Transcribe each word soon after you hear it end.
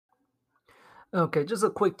Okay, just a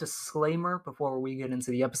quick disclaimer before we get into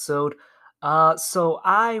the episode.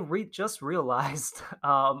 Just realized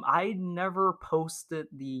I never posted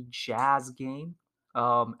the Jazz game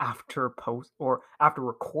after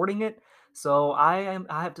recording it. So I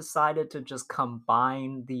have decided to just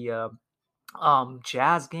combine the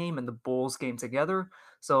Jazz game and the Bulls game together.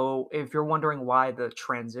 So if you're wondering why the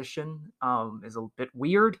transition is a bit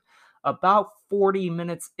weird, about 40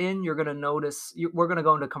 minutes in, you're gonna notice we're gonna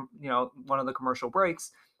go into one of the commercial breaks,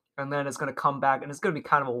 and then it's gonna come back, and it's gonna be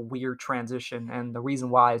kind of a weird transition. And the reason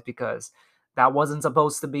why is because that wasn't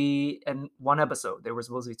supposed to be in one episode. There were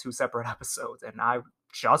supposed to be two separate episodes, and I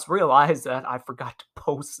just realized that I forgot to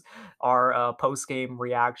post our post game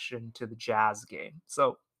reaction to the Jazz game.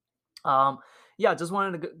 So um, yeah, just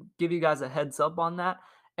wanted to give you guys a heads up on that.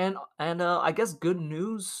 And I guess good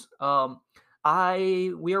news.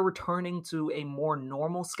 I We are returning to a more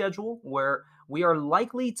normal schedule where we are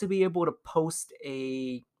likely to be able to post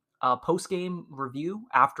a post game review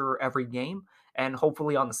after every game, and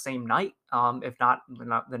hopefully on the same night, if not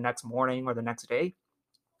the next morning or the next day.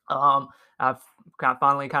 Um, I've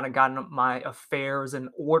finally kind of gotten my affairs in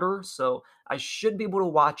order, so I should be able to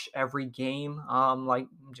watch every game,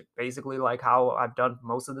 basically like how I've done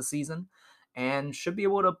most of the season, and should be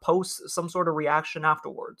able to post some sort of reaction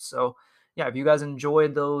afterwards. So, yeah, if you guys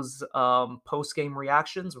enjoyed those post game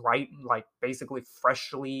reactions, right, like basically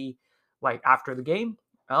freshly, like after the game,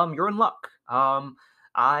 you're in luck.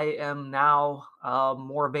 I am now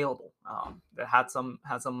more available. Had some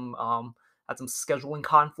scheduling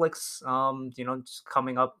conflicts, just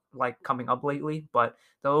coming up lately, but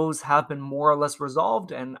those have been more or less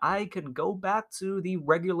resolved, and I can go back to the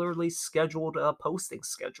regularly scheduled posting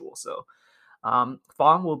schedule. So,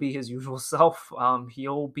 Fong will be his usual self.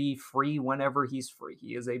 He'll be free whenever he's free.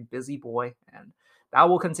 He is a busy boy, and that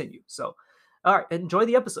will continue. So, all right, enjoy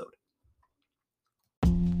the episode.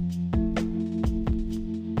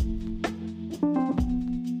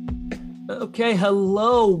 Okay,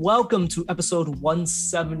 hello. Welcome to episode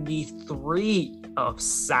 173 of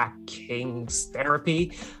Sack Kings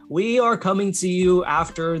Therapy. We are coming to you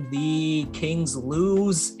after the Kings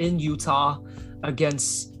lose in Utah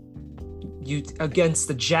against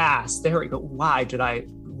the Jazz. There we go. Why did I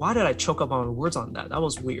choke up on words on that? That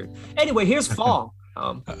was weird. Anyway, here's Fong.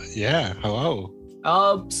 Yeah, hello.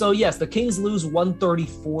 So yes, the Kings lose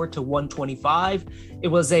 134 to 125. It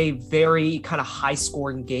was a very kind of high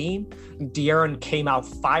scoring game. De'Aaron came out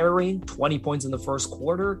firing, 20 points in the first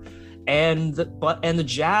quarter, and the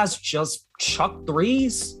Jazz just chucked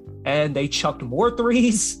threes, and they chucked more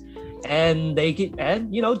threes, and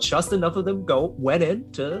just enough of them went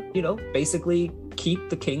in to basically keep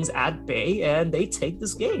the Kings at bay, and they take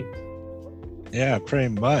this game. Yeah, pretty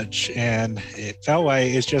much, and it felt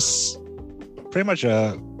like it's just pretty much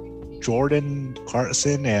a Jordan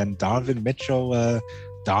Clarkson and Donovan Mitchell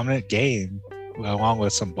dominant game, along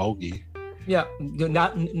with some bogey. Yeah,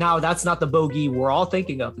 that's not the bogey we're all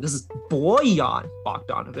thinking of. This is Bojan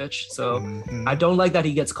Bogdanovic. So I don't like that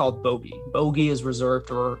he gets called bogey. Bogey is reserved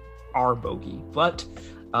for our bogey, but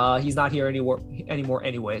he's not here anymore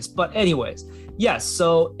anyways. But anyways, yes,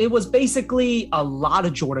 so it was basically a lot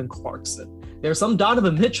of Jordan Clarkson. There's some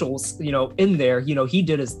Donovan Mitchell's, in there. He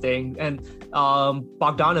did his thing, and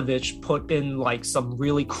Bogdanovic put in like some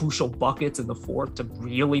really crucial buckets in the fourth to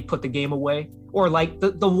really put the game away, or like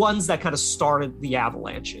the ones that kind of started the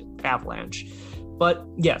avalanche. But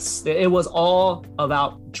yes, it was all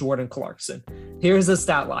about Jordan Clarkson. Here's the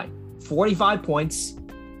stat line: 45 points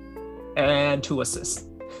and 2 assists.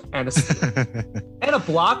 And a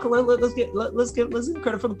block. Let's give him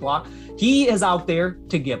credit for the block. He is out there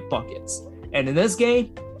to get buckets. And in this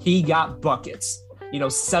game, he got buckets.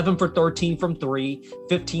 7 for 13 from 3,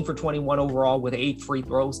 15 for 21 overall with 8 free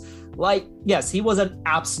throws. Yes, he was an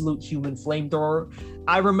absolute human flamethrower.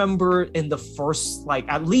 I remember in the first,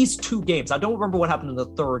 at least 2 games, I don't remember what happened in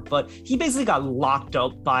the third, but he basically got locked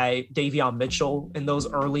up by Davion Mitchell in those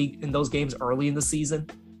games early in the season.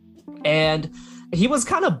 And he was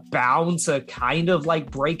kind of bound to kind of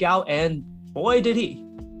break out, and boy, did he.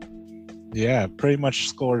 Yeah, pretty much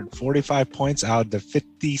scored 45 points out of the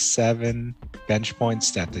 57 bench points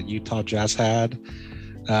that the Utah Jazz had.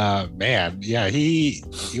 Man, yeah, he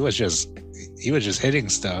was just hitting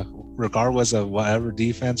stuff regardless of whatever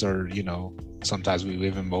defense, or sometimes we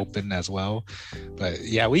leave him open as well. But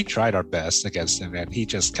yeah, we tried our best against him, and he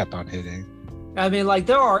just kept on hitting. I mean,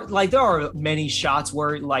 there are many shots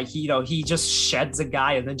where he just sheds a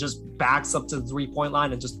guy and then just backs up to the 3-point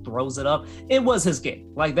line and just throws it up. It was his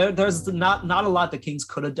game. There's not a lot the Kings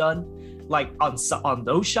could have done. like on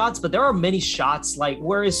those shots, but there are many shots like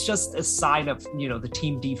where it's just a sign of, the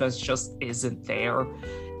team defense just isn't there.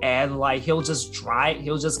 And like he'll just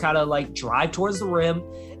kind of like drive towards the rim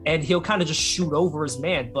and he'll kind of just shoot over his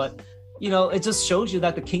man. But it just shows you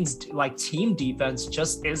that the Kings like team defense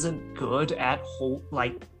just isn't good at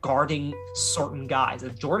guarding certain guys.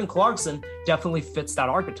 And Jordan Clarkson definitely fits that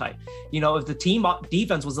archetype. If the team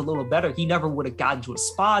defense was a little better, he never would have gotten to his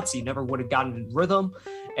spots. He never would have gotten in rhythm.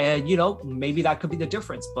 And, maybe that could be the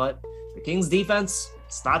difference. But the Kings defense,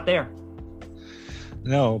 it's not there.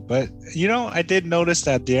 No, but, I did notice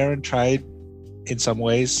that De'Aaron tried in some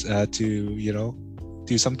ways to,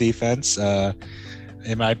 do some defense.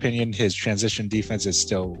 In my opinion, his transition defense is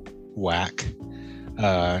still whack.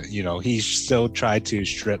 He still tried to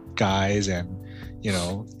strip guys and,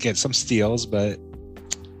 get some steals, but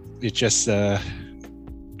it just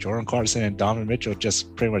Jordan Clarkson and Donovan Mitchell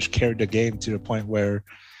just pretty much carried the game to the point where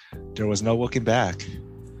there was no looking back.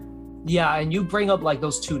 Yeah, and you bring up like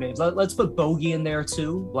those two names. Let's put Bogey in there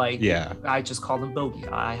too. Like, yeah, I just called him Bogey.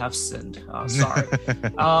 I have sinned. Sorry.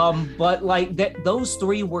 But like those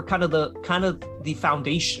three were kind of the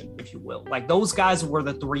foundation, if you will. Like those guys were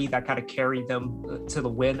the three that kind of carried them to the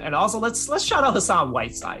win. And also let's shout out Hassan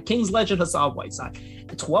Whiteside, Kings legend Hassan Whiteside.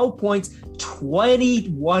 12 points,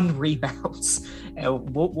 21 rebounds, and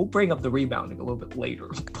we'll bring up the rebounding a little bit later.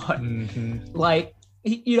 But like.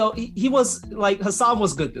 He was like Hassan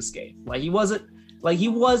was good this game. Like he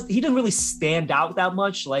didn't really stand out that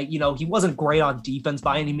much. Like, he wasn't great on defense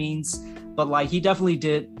by any means, but like he definitely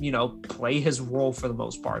did, play his role for the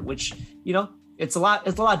most part, which, it's a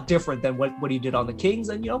lot different than what he did on the Kings,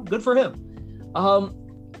 and, good for him.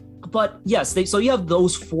 But yes, so you have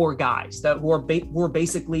those four guys that were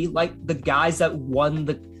basically like the guys that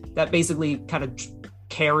that basically kind of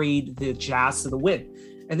carried the Jazz to the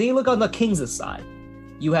win. And then you look on the Kings' side.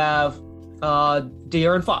 You have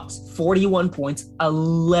De'Aaron Fox, 41 points,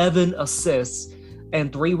 11 assists,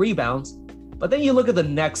 and 3 rebounds. But then you look at the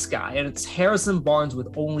next guy, and it's Harrison Barnes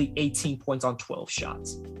with only 18 points on 12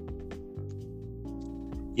 shots.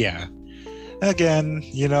 Yeah. Again,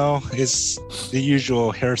 it's the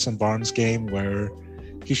usual Harrison Barnes game where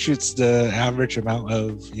he shoots the average amount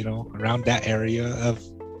of, around that area of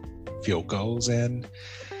field goals. And,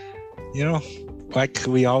 like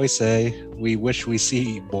we always say, we wish we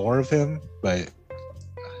see more of him, but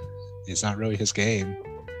it's not really his game.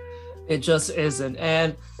 It just isn't.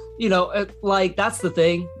 And, like that's the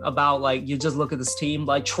thing about like, you just look at this team,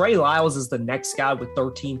 like Trey Lyles is the next guy with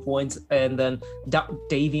 13 points. And then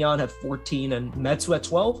Davion had 14 and Metsu at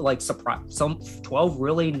 12, like some 12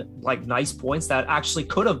 really like nice points that actually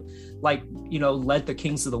could have like, led the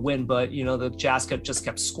Kings to the win. But, the Jazz just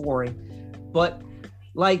kept scoring. But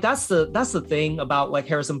like that's the thing about like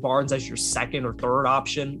Harrison Barnes as your second or third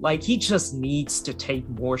option. Like he just needs to take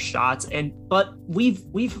more shots, but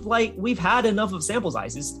we've had enough of sample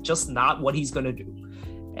size. It's just not what he's gonna do,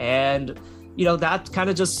 and that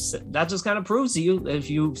just kind of proves to you, if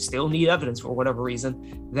you still need evidence for whatever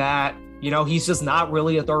reason, that he's just not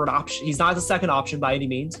really a third option. He's not the second option by any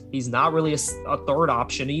means. He's not really a third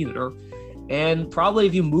option either. And probably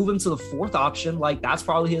if you move him to the fourth option, like that's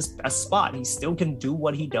probably his best spot. He still can do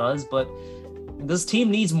what he does, but this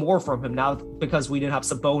team needs more from him now because we didn't have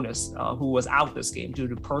Sabonis, who was out this game due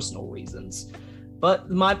to personal reasons. But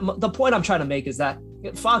the point I'm trying to make is that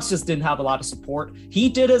Fox just didn't have a lot of support. He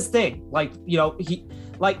did his thing.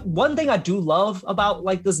 One thing I do love about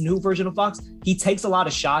like this new version of Fox, he takes a lot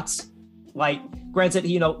of shots. Like, granted,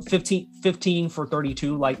 15 for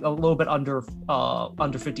 32, like a little bit under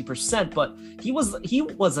 50%, but he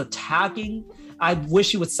was attacking. I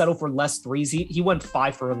wish he would settle for less threes. He went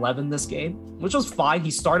 5 for 11 this game, which was fine. He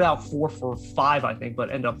started out 4 for 5, I think, but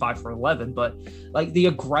ended up 5 for 11. But like the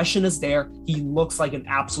aggression is there. He looks like an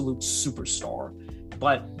absolute superstar,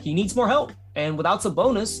 but he needs more help. And without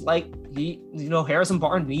Sabonis, like Harrison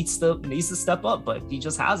Barnes needs to step up, but he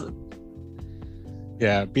just hasn't.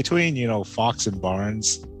 Yeah, between, Fox and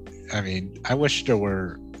Barnes, I mean, I wish there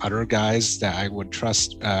were other guys that I would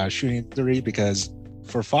trust shooting 3, because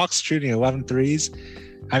for Fox shooting 11 threes,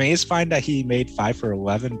 I mean, it's fine that he made 5 for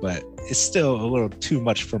 11, but it's still a little too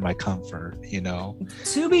much for my comfort,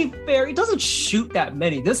 To be fair, he doesn't shoot that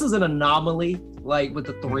many. This is an anomaly, like with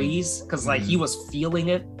the threes, because like he was feeling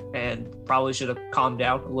it and probably should have calmed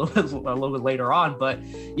down a little bit later on. But,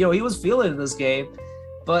 he was feeling it in this game.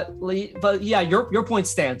 But yeah, your point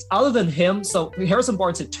stands. Other than him, so Harrison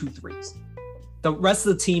Barnes hit 2 threes. The rest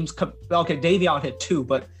of the teams, okay, Davion hit 2,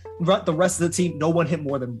 but the rest of the team, no one hit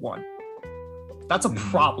more than 1. That's a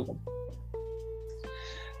problem.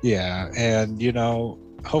 Yeah, and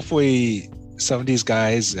hopefully some of these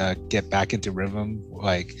guys get back into rhythm.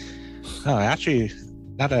 Like, oh, actually,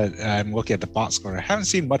 now that I'm looking at the box score, I haven't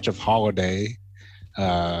seen much of Holiday.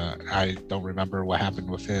 I don't remember what happened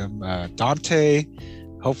with him. Dante,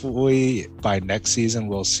 hopefully by next season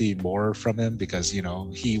we'll see more from him, because you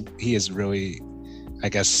know he is really, I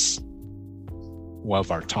guess, one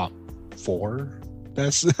of our top 4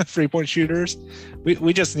 best 3-point shooters.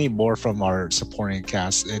 We just need more from our supporting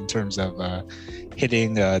cast in terms of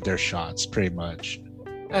hitting their shots, pretty much.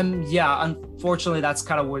 And yeah, unfortunately, that's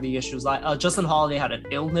kind of where the issue is. Like Justin Holiday had an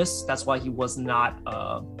illness, that's why he was not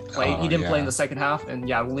playing. He didn't play in the second half, and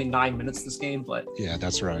yeah, only 9 minutes this game. But yeah,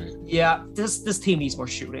 that's right. Yeah, this team needs more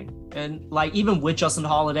shooting, and like even with Justin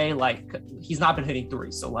Holiday, like he's not been hitting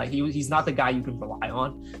threes, so like he's not the guy you can rely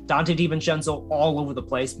on. Dante DiVincenzo all over the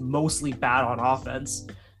place, mostly bad on offense,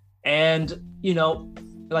 and you know,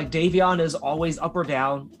 like Davion is always up or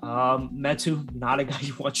down. Metu, not a guy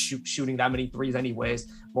you want shooting that many threes anyways.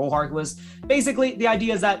 Mo Harkless. Basically, the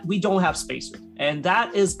idea is that we don't have spacer, and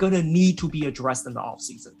that is going to need to be addressed in the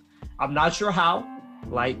offseason. I'm not sure how.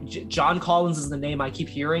 Like, John Collins is the name I keep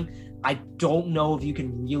hearing. I don't know if you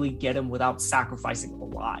can really get him without sacrificing a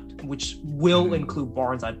lot, which will include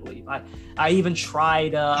Barnes, I believe. I even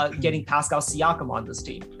tried getting Pascal Siakam on this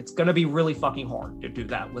team. It's going to be really fucking hard to do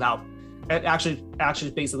that without... Actually, it's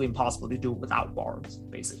basically impossible to do it without Barnes,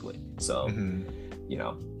 basically. So, you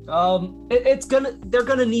know, they're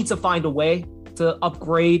gonna need to find a way to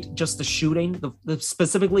upgrade just the shooting,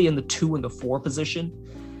 specifically in the 2 and the 4 position.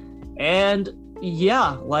 And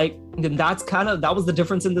yeah, like that was the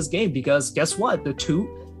difference in this game, because guess what?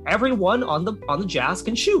 Everyone on the Jazz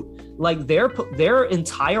can shoot. Like their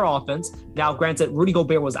entire offense. Now, granted, Rudy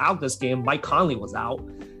Gobert was out this game, Mike Conley was out,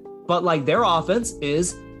 but like their offense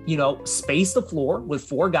is, you know, space the floor with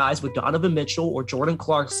 4 guys, with Donovan Mitchell or Jordan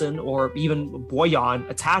Clarkson or even Boyan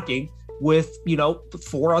attacking with, you know,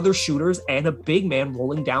 4 other shooters and a big man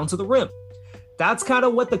rolling down to the rim. That's kind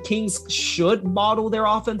of what the Kings should model their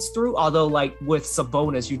offense through. Although, like with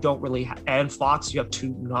Sabonis, you don't really and Fox, you have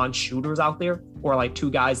 2 non-shooters out there, or like 2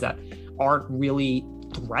 guys that aren't really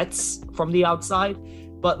threats from the outside.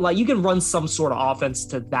 But like you can run some sort of offense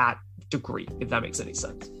to that degree, if that makes any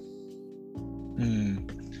sense.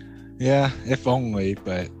 Yeah, if only,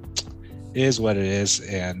 but it is what it is.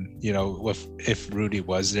 And, you know, if Rudy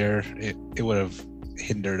was there, it would have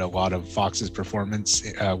hindered a lot of Fox's performance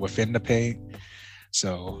within the paint.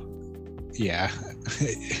 So, yeah,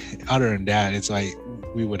 other than that, it's like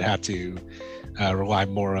we would have to rely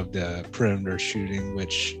more of the perimeter shooting,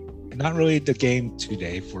 which not really the game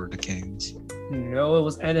today for the Kings. No, it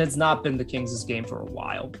was, and it's not been the Kings' game for a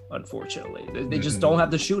while, unfortunately. They just don't have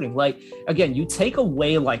the shooting. Like, again, you take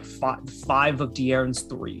away like 5 of De'Aaron's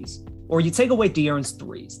threes, or you take away De'Aaron's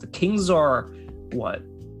threes. The Kings are what?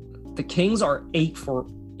 The Kings are 8 for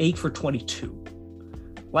 22.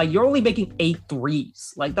 Like, you're only making 8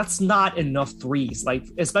 threes. Like, that's not enough threes. Like,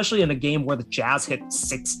 especially in a game where the Jazz hit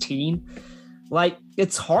 16. Like,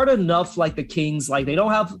 it's hard enough. Like the Kings, like they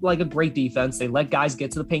don't have like a great defense. They let guys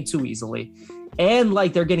get to the paint too easily. And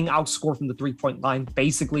like they're getting outscored from the 3-point line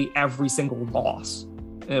basically every single loss,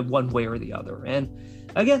 one way or the other. And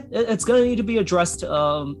again, it's going to need to be addressed in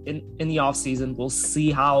the offseason. We'll see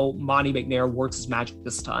how Monty McNair works his magic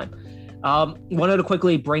this time. Wanted to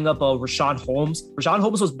quickly bring up Rashawn Holmes. Rashawn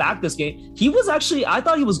Holmes was back this game. He was actually, I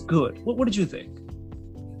thought he was good. What did you think?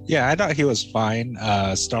 Yeah, I thought he was fine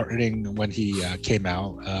starting when he came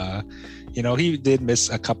out. You know, he did miss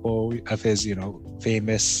a couple of his, you know,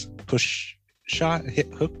 famous push shot,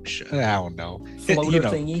 hook shot, I don't know. Floater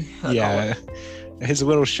thingy. Yeah, his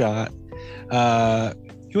little shot.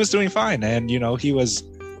 He was doing fine. And, you know, he was,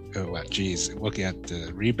 looking at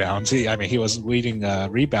the rebounds. He was leading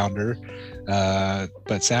rebounder,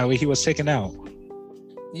 but sadly he was taken out.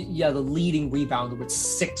 Yeah, the leading rebounder with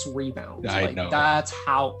 6 rebounds. I know. That's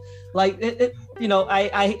how, like, you know,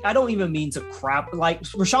 I don't even mean to crap. Like,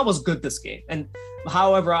 Rashawn was good this game. And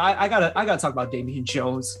however, I gotta talk about Damian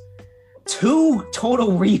Jones. 2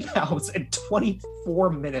 total rebounds in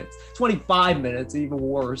 24 minutes, 25 minutes, even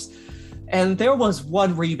worse. And there was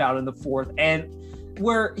 1 rebound in the 4th, and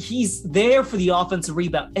where he's there for the offensive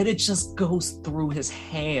rebound, and it just goes through his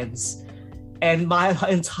hands. And my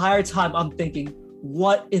entire time I'm thinking,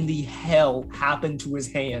 what in the hell happened to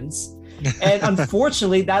his hands? And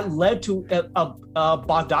unfortunately, that led to a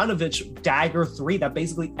Bogdanovich dagger 3 that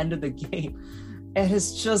basically ended the game. And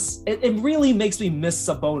it's just, it really makes me miss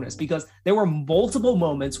Sabonis, because there were multiple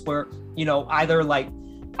moments where, you know, either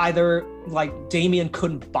Damian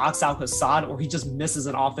couldn't box out Hassan, or he just misses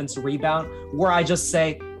an offensive rebound, where I just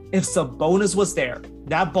say, if Sabonis was there,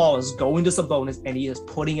 that ball is going to Sabonis and he is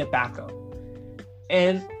putting it back up.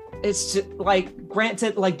 And it's just like,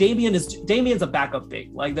 granted, like Damien's a backup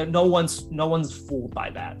big. Like no one's fooled by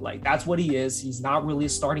that. Like that's what he is. He's not really a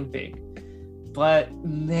starting big. But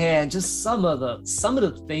man, just some of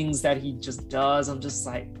the things that he just does, I'm just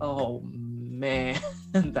like, oh man,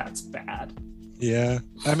 that's bad. Yeah,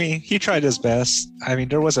 I mean, he tried his best. I mean,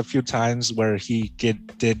 there was a few times where he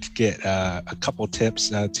did get a couple tips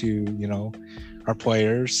to our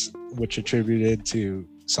players, which attributed to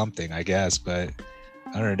something, I guess. But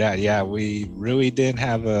other than that, yeah, we really didn't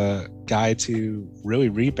have a guy to really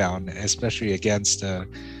rebound, especially against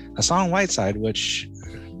Hassan Whiteside, which,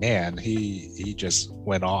 man, he just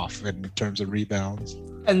went off in terms of rebounds.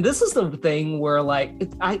 And this is the thing where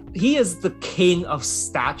he is the king of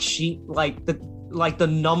stat sheet. Like the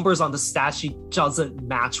numbers on the stat sheet doesn't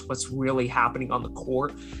match what's really happening on the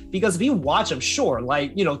court. Because if you watch him, sure,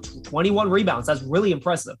 21 rebounds, that's really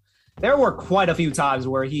impressive. There were quite a few times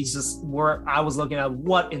where I was looking at,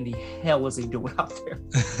 what in the hell is he doing out there?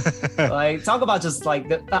 Like, talk about just like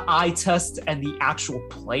the eye test and the actual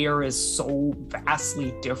player is so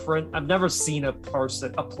vastly different. I've never seen a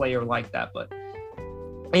player like that. But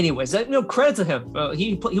anyways, credit to him.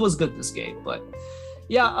 He was good this game. But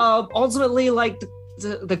yeah, ultimately, like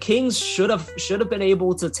the Kings should have been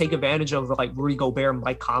able to take advantage of like Rudy Gobert and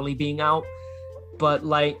Mike Conley being out. But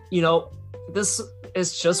this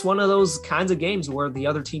is just one of those kinds of games where the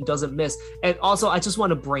other team doesn't miss. And also, I just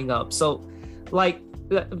want to bring up, so like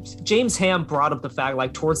James Ham brought up the fact,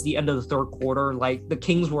 like towards the end of the third quarter, like the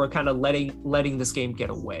Kings were kind of letting this game get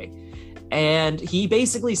away. And he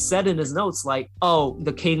basically said in his notes, like, oh,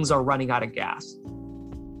 the Kings are running out of gas.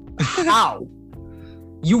 How?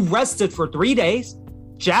 You rested for 3 days.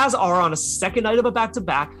 Jazz are on a second night of a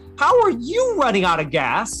back-to-back. How are you running out of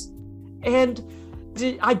gas? And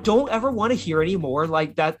I don't ever want to hear anymore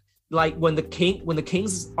like that. Like when the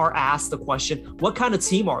Kings are asked the question, what kind of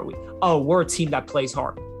team are we? Oh, we're a team that plays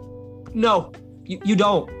hard. No, you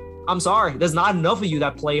don't. I'm sorry. There's not enough of you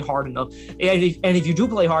that play hard enough. And if you do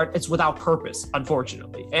play hard, it's without purpose,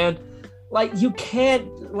 unfortunately. And like, you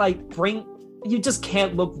just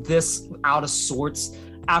can't look this out of sorts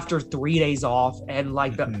after 3 days off. And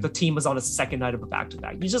like the team is on a second night of a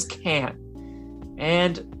back-to-back. You just can't.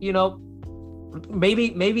 And, maybe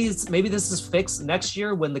this is fixed next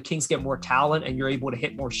year when the Kings get more talent and you're able to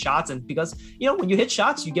hit more shots. And because, when you hit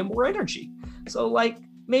shots, you get more energy. So like,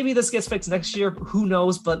 maybe this gets fixed next year. Who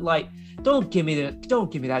knows? But like, don't give me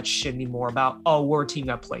that shit anymore about, oh, we're a team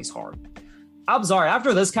that plays hard. I'm sorry.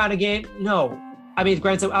 After this kind of game, no. I mean,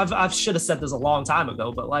 granted, I should have said this a long time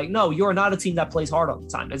ago, but like, no, you're not a team that plays hard all the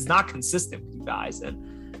time. It's not consistent with you guys.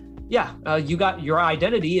 And yeah, your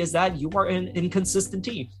identity is that you are an inconsistent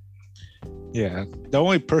team. Yeah, the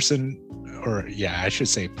only person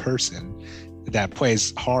that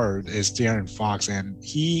plays hard is De'Aaron Fox, and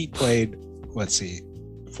he played,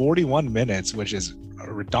 41 minutes, which is a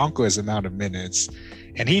redonkulous amount of minutes,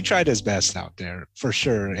 and he tried his best out there for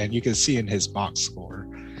sure, and you can see in his box score.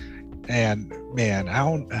 And man,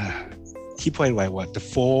 he played like the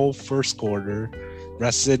full first quarter,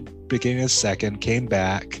 rested beginning of second, came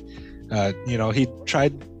back. He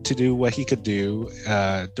tried to do what he could do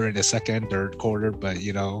during the second and third quarter, but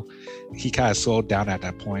he kind of slowed down at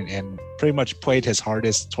that point and pretty much played his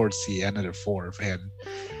hardest towards the end of the fourth, and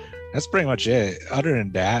that's pretty much it. Other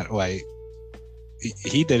than that, like,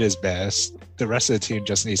 he did his best. The rest of the team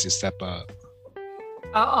just needs to step up.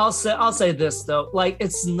 I'll say this though, like,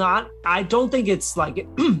 it's not, I don't think it's like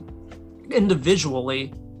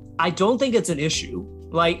individually, I don't think it's an issue.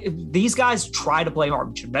 Like, these guys try to play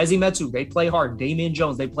hard. Chimezie Metu, they play hard. Damian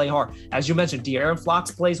Jones, they play hard. As you mentioned, De'Aaron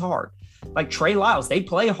Fox plays hard. Like, Trey Lyles, they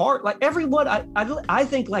play hard. Like, everyone, I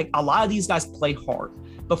think, like, a lot of these guys play hard.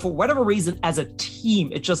 But for whatever reason, as a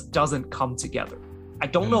team, it just doesn't come together. I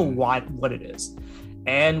don't know what it is.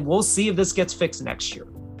 And we'll see if this gets fixed next year,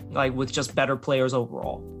 like, with just better players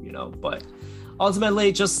overall, But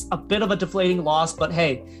ultimately, just a bit of a deflating loss. But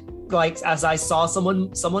hey, like, as I saw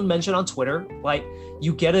someone mention on Twitter, like,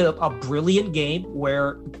 you get a brilliant game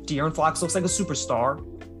where De'Aaron Fox looks like a superstar,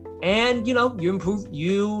 and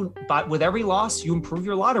but with every loss you improve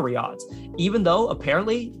your lottery odds. Even though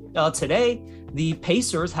apparently today the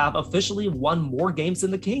Pacers have officially won more games than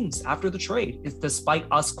the Kings after the trade, it's despite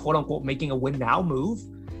us quote unquote making a win now move,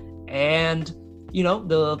 and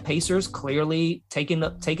the Pacers clearly taking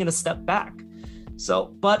a step back.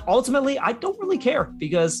 So, but ultimately, I don't really care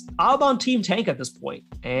because I'm on Team Tank at this point.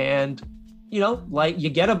 And, like, you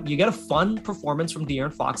get a fun performance from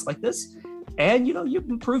De'Aaron Fox like this, and, you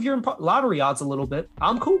improve your lottery odds a little bit.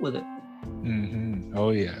 I'm cool with it. Mm-hmm.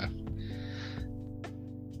 Oh, yeah.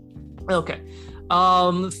 Okay.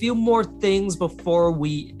 A few more things before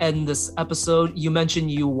we end this episode. You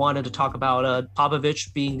mentioned you wanted to talk about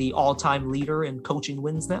Popovich being the all-time leader in coaching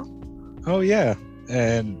wins now. Oh yeah,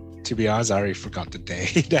 and to be honest, I already forgot the day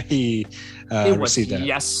that he it was received that.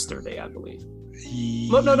 Yesterday, I believe.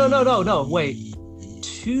 No. Wait,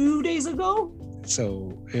 2 days ago.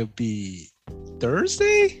 So it'll be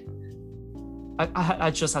Thursday.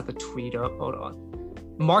 I just had to tweet up. Hold on.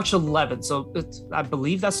 March 11th. So I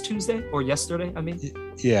believe that's Tuesday or yesterday. I mean,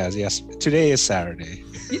 yes. Today is Saturday.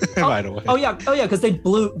 By the way. Oh yeah. Because they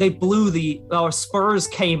blew the Spurs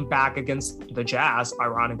came back against the Jazz,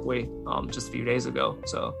 ironically, just a few days ago.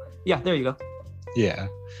 So yeah, there you go. Yeah.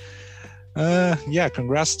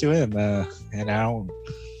 Congrats to him. And I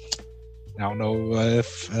don't know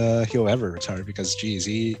if he'll ever retire because,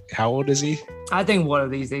 geez, how old is he? I think one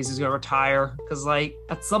of these days he's gonna retire because, like,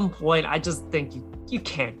 at some point, I just think you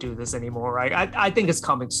can't do this anymore, right? I think it's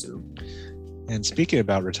coming soon. And speaking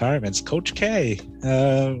about retirements, Coach K,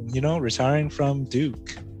 retiring from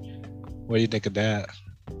Duke. What do you think of that?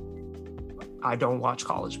 I don't watch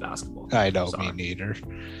college basketball. I know, me neither.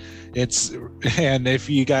 And if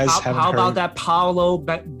you guys haven't how heard, about that Paolo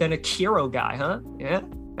Benicchero guy, huh? Yeah.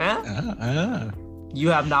 You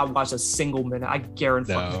have not watched a single minute. I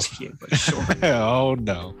guarantee you, but sure. Oh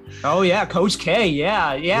no. Oh yeah, Coach K.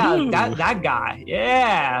 Yeah. Ooh. That guy.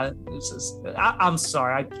 Yeah. I'm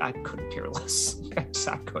sorry. I couldn't care less.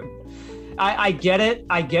 I couldn't. I get it.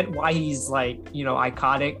 I get why he's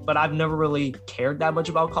iconic, but I've never really cared that much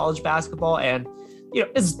about college basketball. And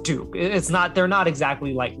it's Duke. They're not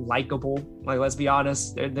exactly likable. Let's be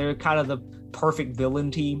honest. They're kind of the perfect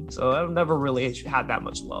villain team. So I've never really had that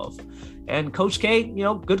much love. And Coach K,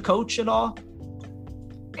 good coach and all.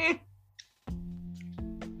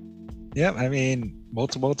 Yeah, I mean,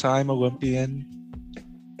 multiple-time Olympian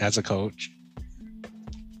as a coach.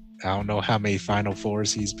 I don't know how many Final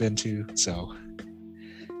Fours he's been to, so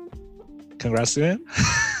congrats to him.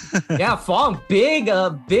 Yeah, Fong, big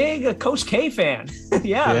Coach K fan.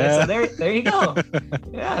 Yeah. So there you go.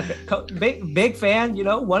 Yeah, big fan.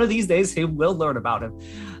 One of these days he will learn about him.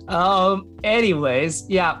 Anyways,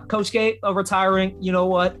 yeah, Coach K retiring. You know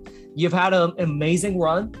what? You've had an amazing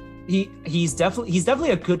run. He's definitely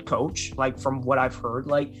a good coach. Like, from what I've heard,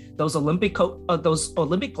 like those Olympic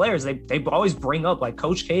players, they always bring up like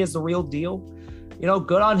Coach K is the real deal.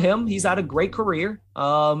 Good on him. He's had a great career.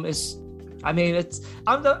 I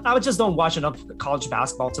just don't watch enough college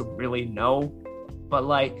basketball to really know, but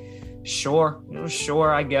sure,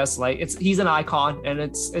 I guess he's an icon, and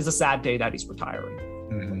it's a sad day that he's retiring.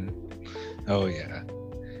 Mm-hmm. Oh yeah.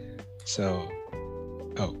 So,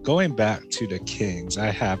 going back to the Kings, I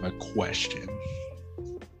have a question.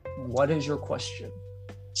 What is your question?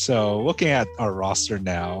 So, looking at our roster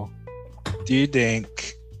now, do you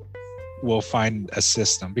think we'll find a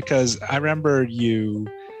system? Because I remember you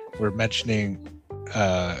were mentioning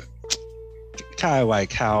kind of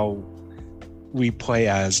like how we play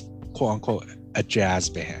as quote unquote a jazz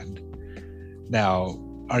band. Now,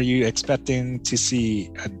 are you expecting to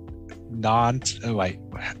see a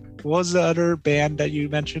what was the other band that you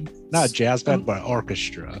mentioned? Not a jazz band, but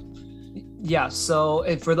orchestra. Yeah. So,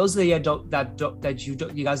 and for those of you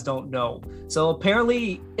you guys don't know, so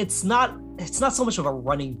apparently it's not so much of a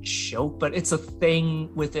running joke, but it's a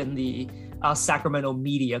thing within the Sacramento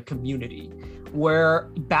media community, where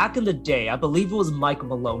back in the day, I believe it was Mike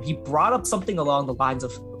Malone, he brought up something along the lines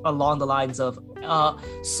of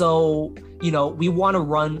we want to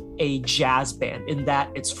run a jazz band in that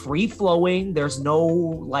it's free flowing. There's no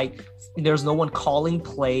one calling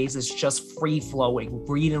plays. It's just free flowing,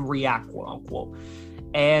 read and react, quote unquote.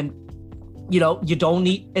 And you don't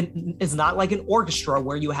need, and it's not like an orchestra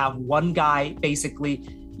where you have one guy basically,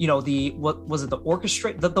 what was it, the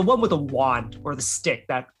orchestra, the one with the wand or the stick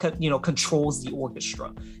that controls the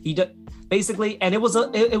orchestra. He did basically, and it was a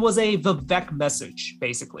Vivek message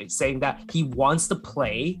basically saying that he wants to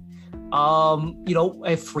play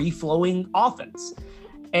a free-flowing offense.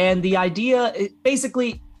 And the idea,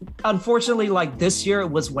 basically, unfortunately, this year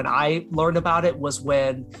was when I learned about it, was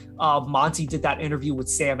when Monty did that interview with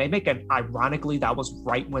Sam Amick, and ironically, that was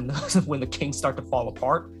right when the Kings start to fall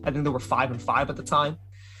apart. I think they were 5-5 at the time.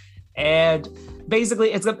 And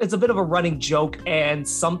basically, it's a bit of a running joke, and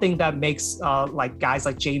something that makes guys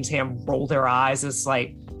like James Ham roll their eyes. It's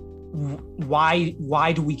like,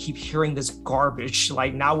 why do we keep hearing this garbage?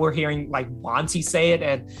 Now we're hearing Monty say it,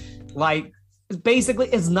 and basically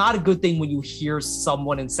it's not a good thing when you hear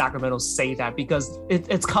someone in Sacramento say that, because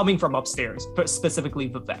it's coming from upstairs, specifically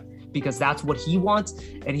Vivek, because that's what he wants,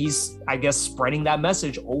 and he's, I guess, spreading that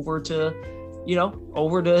message over to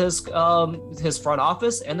his front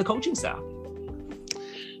office and the coaching staff.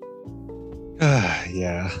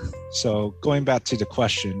 Yeah. So going back to the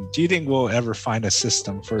question, do you think we'll ever find a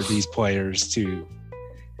system for these players to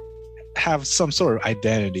have some sort of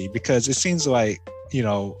identity? Because it seems like,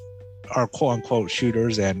 our quote unquote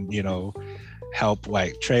shooters and, help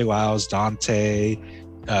like Trey Lyles, Dante,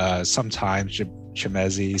 sometimes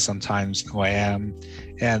Chimezi, sometimes Lamb,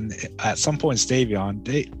 and at some point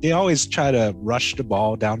Stavion, they always try to rush the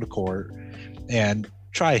ball down the court and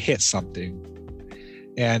try to hit something.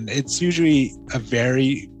 And it's usually a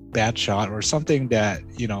very bad shot or something that,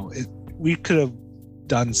 we could have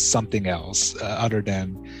done something else other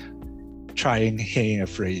than trying hitting a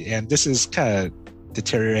free. And this is kind of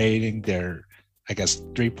deteriorating their, I guess,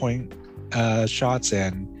 3-point shots.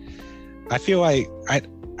 And I feel like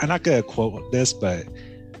I'm not going to quote this, but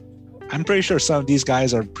I'm pretty sure some of these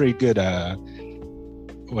guys are pretty good,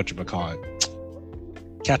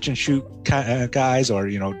 catch and shoot guys, or,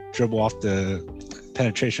 dribble off the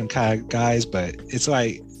penetration kind of guys. But it's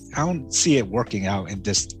like, I don't see it working out in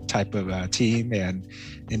this type of team and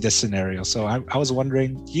in this scenario. So I was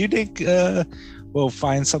wondering, do you think we'll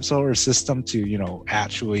find some sort of system to,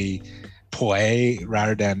 actually play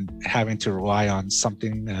rather than having to rely on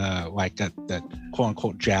something like that quote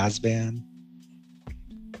unquote jazz band?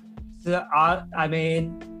 I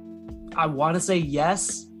mean, I want to say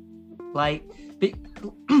yes. Like,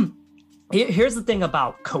 here's the thing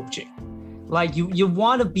about coaching. Like, you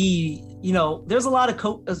want to be, there's a lot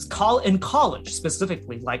of in college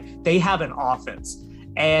specifically, like they have an offense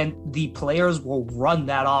and the players will run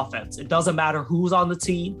that offense. It doesn't matter who's on the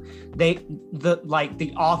team.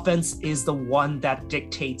 The offense is the one that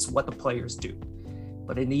dictates what the players do.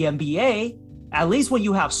 But in the NBA, at least when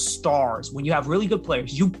you have stars, when you have really good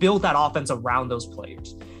players, you build that offense around those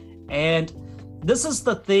players. And this is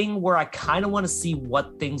the thing where I kind of want to see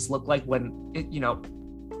what things look like when,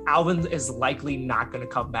 Alvin is likely not going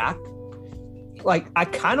to come back. Like, I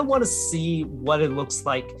kind of want to see what it looks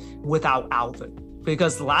like without Alvin,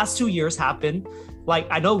 because the last 2 years have been, like,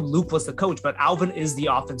 I know Luke was the coach, but Alvin is the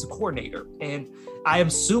offensive coordinator. And I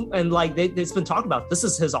assume, and like it's been talked about, this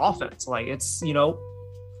is his offense. Like, it's,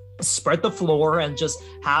 spread the floor and just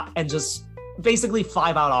basically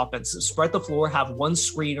 5-out offense. Spread the floor, have one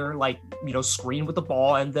screener, like, screen with the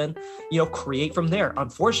ball, and then, create from there.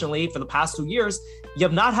 Unfortunately, for the past 2 years, you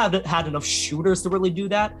have not had enough shooters to really do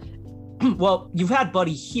that. Well, you've had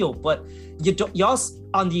Buddy Hield, but you also,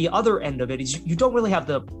 on the other end of it, is you don't really have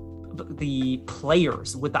the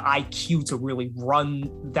players with the IQ to really run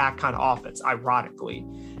that kind of offense, ironically.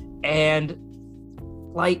 And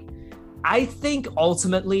like, I think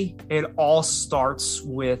ultimately it all starts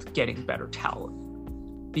with getting better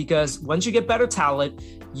talent, because once you get better talent,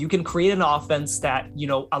 you can create an offense that,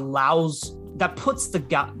 that puts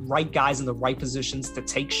the right guys in the right positions to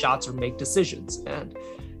take shots or make decisions. And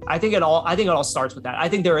I think it all starts with that. I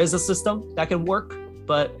think there is a system that can work,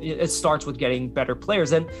 but it starts with getting better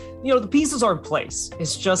players. And, the pieces are in place.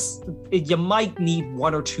 It's just, you might need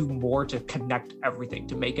one or two more to connect everything,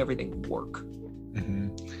 to make everything work. Mm-hmm.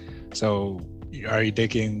 So are you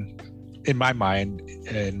thinking, in my mind,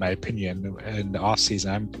 in my opinion, in the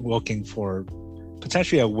offseason, I'm looking for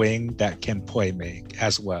potentially a wing that can play make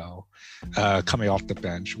as well, coming off the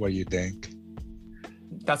bench? What do you think?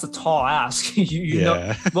 That's a tall ask.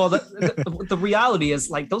 Yeah. Well, the reality is,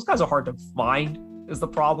 like, those guys are hard to find is the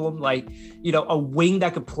problem. Like, a wing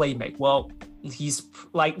that could play make. Well, he's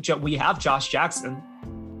like, we have Josh Jackson.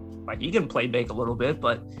 Like, he can play make a little bit,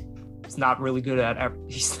 but he's not really good at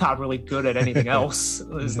anything else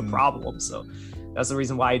is the problem. So that's the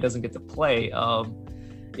reason why he doesn't get to play.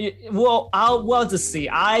 Well, I'll just see.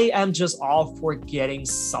 I am just all for getting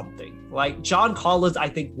something. Like, John Collins, I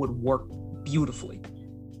think, would work beautifully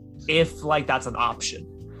if, like, that's an option.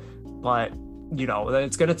 But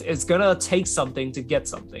it's gonna take something to get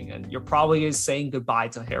something, and you're probably saying goodbye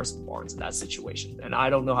to Harrison Barnes in that situation. And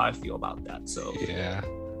I don't know how I feel about that. So yeah.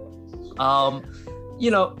 I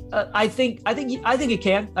think it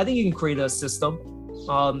can. I think you can create a system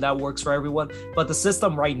that works for everyone. But the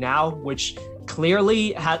system right now, which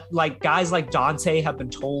clearly had, like, guys like Dante have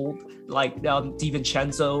been told, like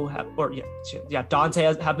DiVincenzo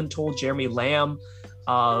Dante have been told, Jeremy Lamb,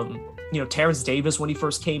 Terrence Davis when he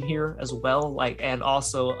first came here as well, like, and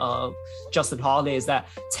also Justin Holiday, is that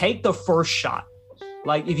take the first shot.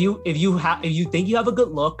 Like, if you think you have a good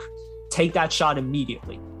look, take that shot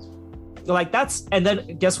immediately. Like, and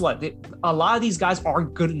then guess what? A lot of these guys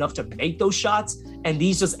aren't good enough to make those shots, and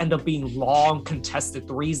these just end up being long contested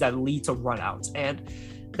threes that lead to runouts. And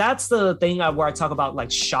that's the thing where I talk about,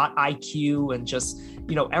 like, shot IQ and just,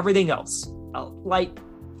 everything else. Like,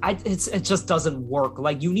 it just doesn't work.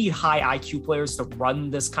 Like you need high IQ players to run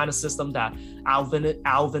this kind of system that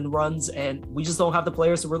Alvin runs, and we just don't have the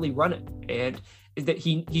players to really run it. And that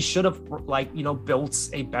he should have built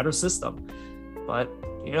a better system, but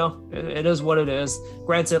it is what it is.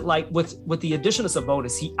 Granted, like with the addition of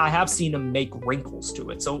Sabonis, I have seen him make wrinkles to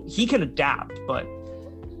it, so he can adapt. But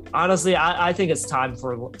honestly, I think it's time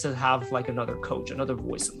to have like another coach, another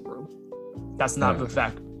voice in the room. That's not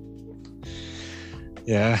Vivek.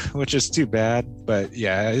 Yeah, which is too bad, but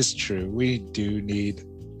yeah, it's true. We do need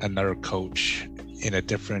another coach in a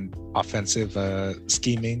different offensive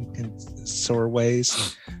scheming in sort of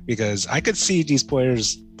ways, because I could see these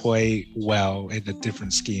players play well in a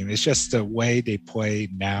different scheme. It's just the way they play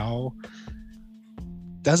now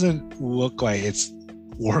doesn't look like it's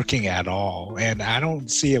working at all, and I don't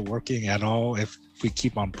see it working at all if we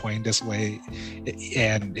keep on playing this way,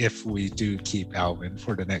 and if we do keep Alvin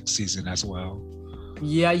for the next season as well.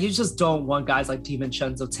 Yeah, you just don't want guys like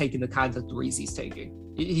DiVincenzo taking the kinds of threes he's taking.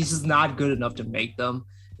 He's just not good enough to make them.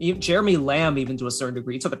 Jeremy Lamb, even to a certain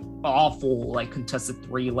degree, took an awful contested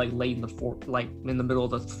three late in the fourth, in the middle of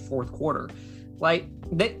the fourth quarter.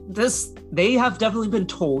 They have definitely been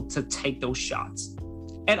told to take those shots,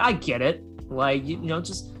 and I get it.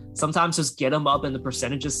 Just sometimes just get them up, and the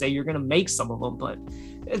percentages say you're gonna make some of them, but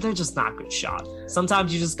they're just not good shots.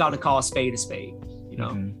 Sometimes you just got to call a spade a spade.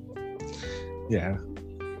 Yeah.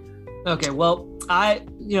 Okay, well, I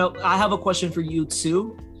have a question for you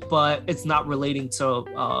too, but it's not relating to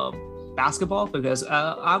basketball because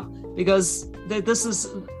this is,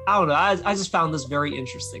 I don't know, I just found this very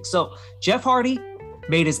interesting. So Jeff Hardy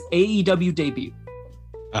made his AEW debut.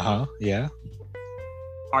 Yeah.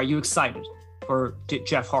 Are you excited for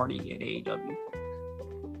Jeff Hardy in AEW?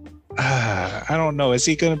 I don't know. Is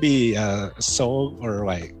he going to be solo,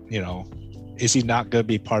 or is he not going to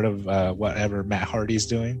be part of whatever Matt Hardy's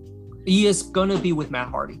doing? He is going to be with Matt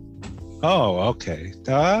Hardy. Oh, okay.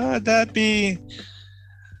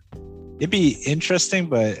 It'd be interesting,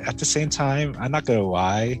 but at the same time, I'm not going to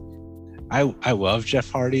lie. I love Jeff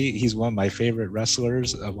Hardy. He's one of my favorite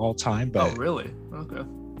wrestlers of all time. But really? Okay.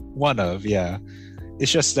 One of, yeah.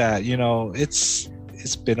 It's just that, it's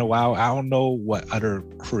been a while. I don't know what other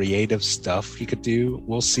creative stuff he could do.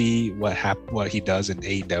 We'll see what he does in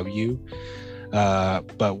AEW.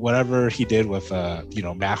 But whatever he did with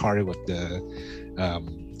Matt Hardy with the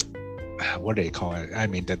what do they call it? I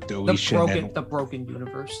mean, the deletion, the broken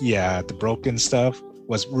universe. Yeah, the broken stuff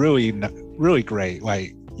was really great.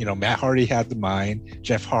 Matt Hardy had the mind,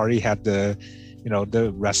 Jeff Hardy had the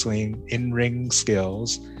wrestling in-ring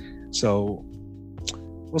skills. So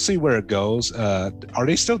we'll see where it goes. Are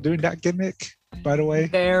they still doing that gimmick, by the way?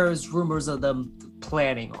 There's rumors of them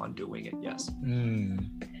planning on doing it, yes.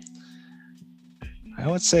 I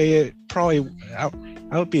would say it probably, I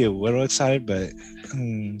would be a little excited, but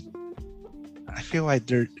I feel like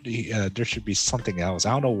there should be something else.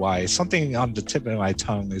 I don't know why. Something on the tip of my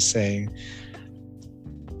tongue is saying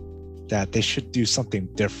that they should do something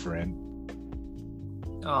different.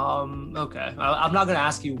 Okay. I'm not going to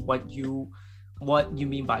ask you what you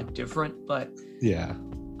mean by different, but yeah.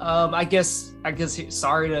 I guess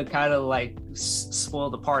sorry to kind of spoil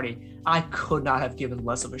the party. I could not have given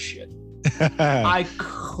less of a shit. I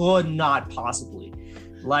could not possibly.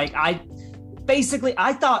 I've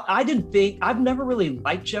never really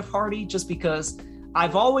liked Jeff Hardy just because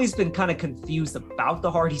I've always been kind of confused about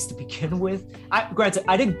the Hardys to begin with. Granted,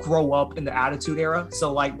 I didn't grow up in the Attitude Era,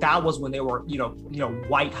 so that was when they were,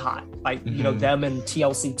 white hot, them and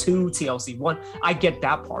TLC 2, TLC 1. I get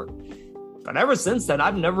that part. But ever since then,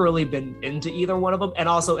 I've never really been into either one of them. And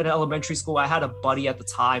also in elementary school, I had a buddy at the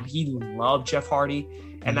time. He loved Jeff Hardy.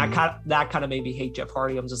 And that kind of made me hate Jeff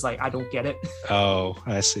Hardy. I'm just I don't get it. Oh,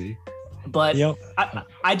 I see. But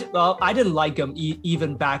I didn't like him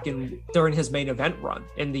even back during his main event run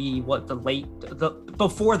in before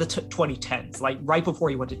the 2010s, right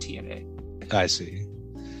before he went to TNA. I see.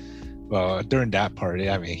 Well, during that party,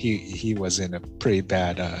 I mean, he was in a pretty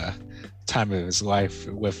bad time of his life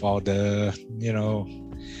with all the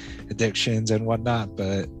addictions and whatnot.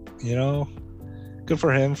 But good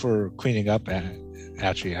for him for cleaning up.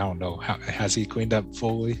 Actually, I don't know. Has he cleaned up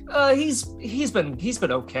fully? He's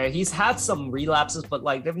been okay. He's had some relapses, but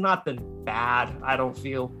they've not been bad. I don't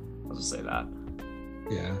feel. I'll just say that.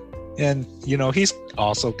 Yeah, and he's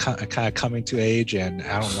also kind of coming to age, and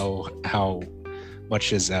I don't know how much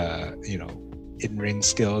his in-ring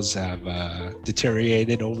skills have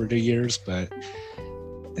deteriorated over the years, but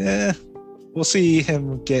we'll see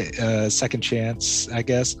him get a second chance, I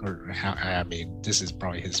guess. This is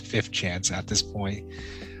probably his fifth chance at this point.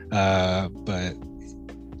 But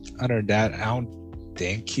other than that, I don't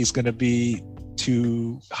think he's going to be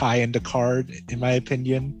too high in the card, in my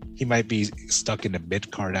opinion. He might be stuck in the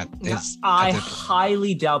mid card I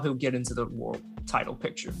highly doubt he'll get into the world title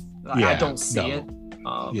picture. I don't see it.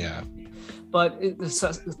 But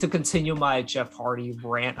to continue my Jeff Hardy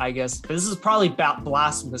rant, I guess this is probably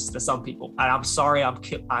blasphemous to some people, and I'm sorry,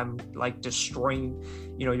 I'm like destroying,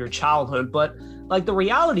 your childhood. But like the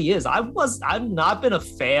reality is, I've not been a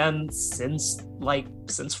fan since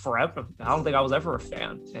forever. I don't think I was ever a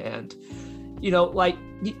fan, and like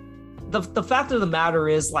the fact of the matter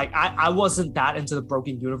is, like I wasn't that into the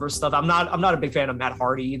Broken Universe stuff. I'm not a big fan of Matt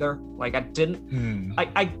Hardy either. Like I didn't.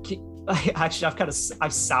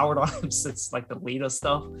 I've soured on him since like the Lita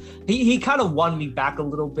stuff. He kind of won me back a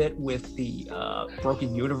little bit with the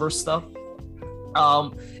Broken Universe stuff.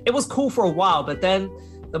 It was cool for a while, but then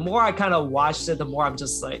the more I kind of watched it, the more I'm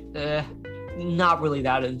just like, not really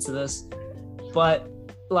that into this. But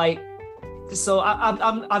like, so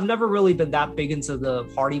I've never really been that big into the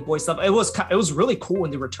Hardy Boy stuff. It was really cool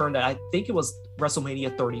when they returned that. I think it was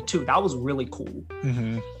WrestleMania 32. That was really cool.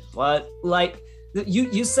 Mm-hmm. But like,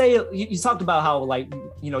 you talked about how like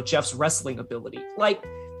Jeff's wrestling ability, like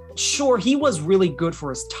sure he was really good for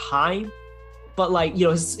his time, but like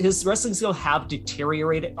his wrestling skills have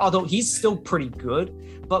deteriorated, although he's still pretty good.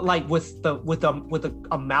 But like with the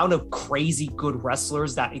amount of crazy good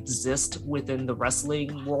wrestlers that exist within the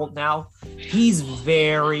wrestling world now, he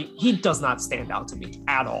does not stand out to me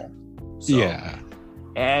at all. So, yeah.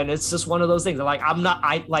 And it's just one of those things. Like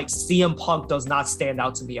CM Punk does not stand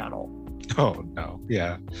out to me at all. Oh no,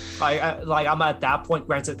 yeah. I'm at that point.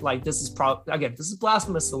 Granted, like this is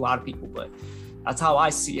blasphemous to a lot of people, but that's how I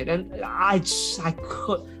see it. And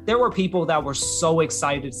there were people that were so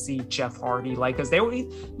excited to see Jeff Hardy, like because they were,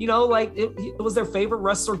 like it was their favorite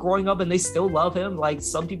wrestler growing up, and they still love him. Like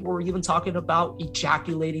some people were even talking about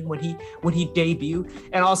ejaculating when he debuted,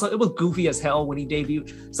 and also it was goofy as hell when he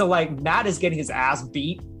debuted. So like Matt is getting his ass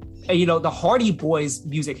beat, and the Hardy Boys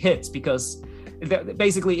music hits because.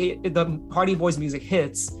 Basically the Hardy Boys music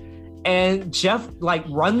hits and Jeff like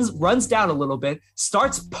runs down a little bit,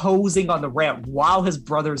 starts posing on the ramp while his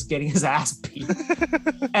brother's getting his ass beat.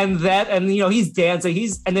 and he's dancing,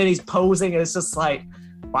 he's posing, and it's just like,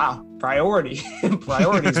 wow, priorities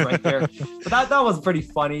right there. But that was pretty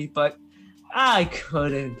funny, but I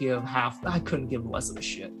couldn't give less of a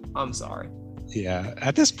shit. I'm sorry. Yeah,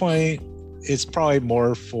 at this point it's probably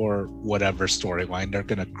more for whatever storyline they're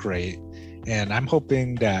gonna create. And I'm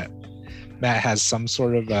hoping that Matt has some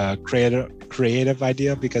sort of creative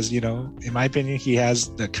idea because, in my opinion, he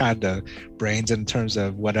has the kind of brains in terms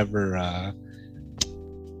of whatever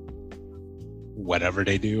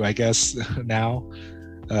they do, I guess, now.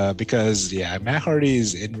 Because, Matt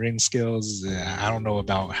Hardy's in-ring skills, I don't know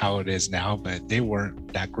about how it is now, but they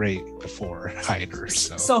weren't that great before either.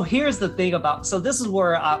 So here's the thing this is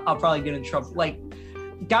where I'll probably get in trouble. Like,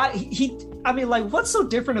 what's so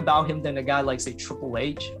different about him than a guy like, say, Triple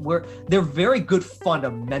H, where they're very good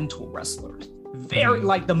fundamental wrestlers,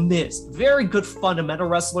 like The Miz, very good fundamental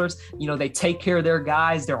wrestlers. They take care of their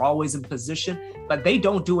guys. They're always in position, but they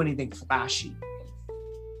don't do anything flashy.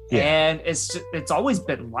 Yeah. And it's always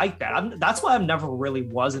been like that. That's why I've never really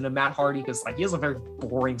was into Matt Hardy, because like he has a very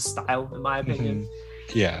boring style, in my opinion.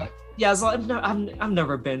 Mm-hmm. Yeah. Yeah. So I've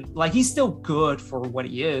never been like, he's still good for what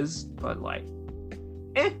he is, but like,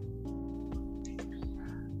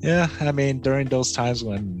 Yeah, during those times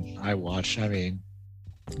when I watched,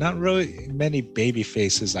 not really many baby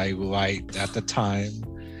faces I liked at the time.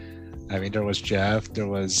 There was Jeff, there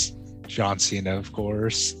was John Cena, of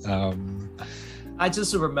course. I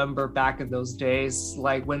just remember back in those days,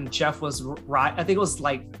 like when Jeff was right, I think it was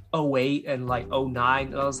like 08 and like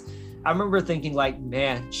 09. I remember thinking like,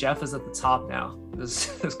 man, Jeff is at the top now.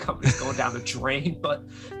 This company's going down the drain, but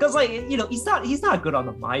because like he's not good on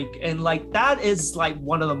the mic, and like that is like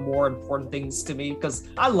one of the more important things to me, because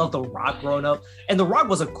I love The Rock growing up, and The Rock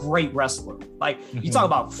was a great wrestler. Like you talk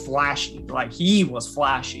about flashy, like he was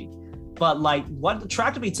flashy, but like what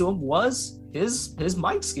attracted me to him was his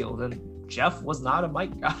mic skills, and Jeff was not a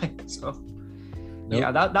mic guy. So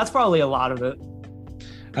yeah, that's probably a lot of it.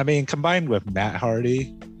 Combined with Matt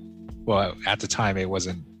Hardy, well, at the time it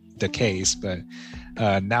wasn't the case, but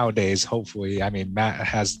nowadays, hopefully, Matt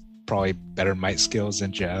has probably better mic skills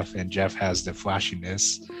than Jeff, and Jeff has the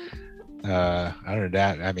flashiness. Other than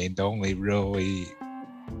that, the only really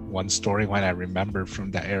one storyline I remember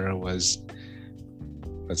from that era was,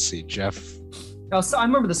 let's see, Jeff. Oh, so I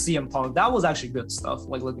remember the CM Punk. That was actually good stuff.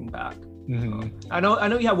 Like looking back, I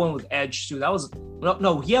know he had one with Edge too. That was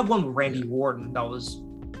no, he had one with Randy Orton. That was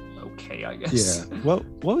okay, I guess. Yeah. What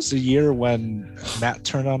was the year when Matt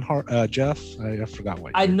turned on Jeff? I forgot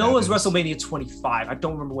what I year know it that was is. WrestleMania 25. I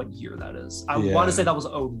don't remember what year that is. I want to say Yeah. that was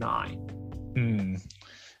 09. Hmm.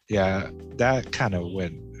 Yeah, that kind of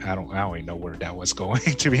went. I don't even know where that was going,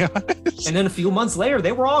 to be honest. And then a few months later,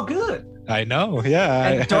 they were all good. I know. Yeah.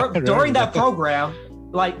 And during that that. program,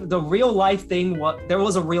 like the real life thing, there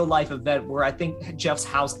was a real life event where I think Jeff's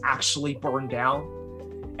house actually burned down,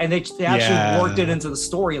 and they actually worked it into the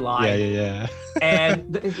storyline. Yeah.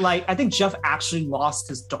 And like I think Jeff actually lost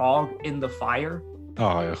his dog in the fire.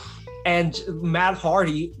 Oh. And Matt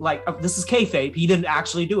Hardy, like this is kayfabe, he didn't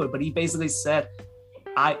actually do it, but he basically said,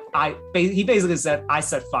 I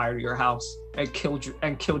set fire to your house and killed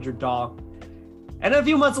your dog. And then a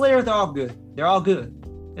few months later, they're all good.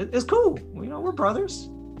 It's cool. We're brothers.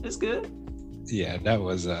 It's good. Yeah, that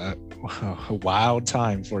was a wild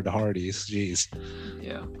time for the Hardys. Jeez.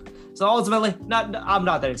 Yeah. So ultimately, I'm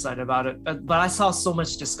not that excited about it. But I saw so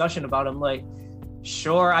much discussion about him. Like,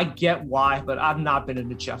 sure, I get why, but I've not been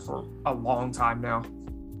into Jeff for a long time now.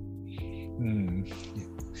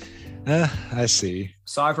 I see.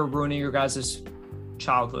 Sorry for ruining your guys'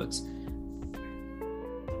 childhoods.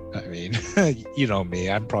 I mean, you know me,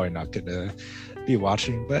 I'm probably not going to be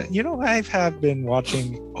watching, but I have been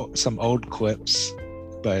watching some old clips,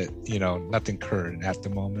 but nothing current at the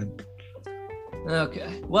moment.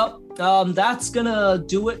 Okay. Well, that's going to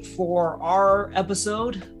do it for our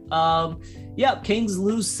episode. Kings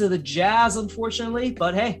lose to the Jazz, unfortunately,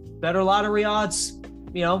 but hey, better lottery odds.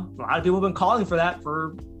 A lot of people have been calling for that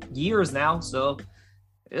for years now, so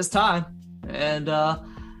it's time. And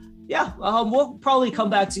we'll probably come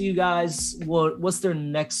back to you guys. What's their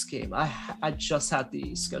next game? I just had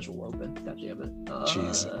the schedule open. God damn it.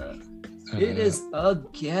 It is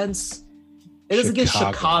against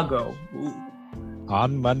Chicago. Ooh.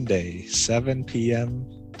 On Monday, 7 p.m.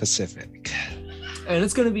 Pacific. And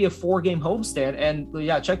it's going to be a 4-game homestand. And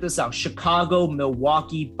yeah, check this out: Chicago,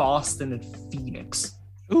 Milwaukee, Boston, and Phoenix.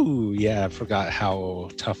 Ooh, yeah, I forgot how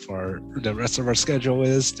tough the rest of our schedule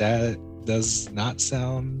is. That does not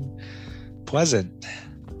sound pleasant.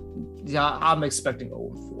 Yeah, I'm expecting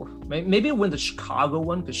 0-4. Maybe win the Chicago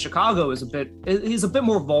one, because Chicago is he's a bit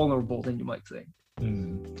more vulnerable than you might think.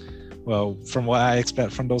 Well, from what I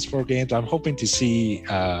expect from those 4 games, I'm hoping to see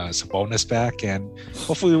Sabonis back, and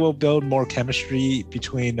hopefully we'll build more chemistry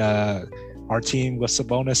between our team with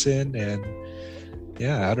Sabonis in. And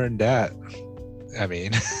yeah, other than that, I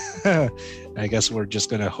mean, I guess we're just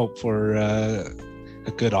going to hope for a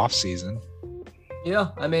good off season. Yeah,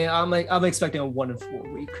 I mean, I'm expecting a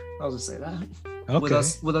 1-4 week. I'll just say that. Okay.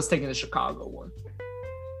 With us taking the Chicago one.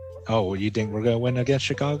 Oh, you think we're gonna win against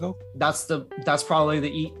Chicago? That's probably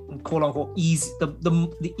the quote unquote easy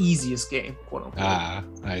the easiest game, quote unquote. Ah,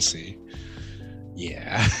 I see.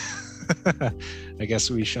 Yeah. I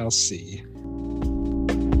guess we shall see.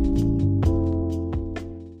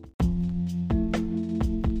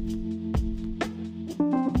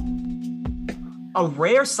 A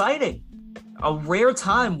rare sighting, a rare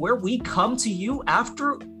time where we come to you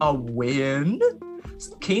after a win.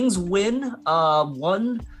 Kings win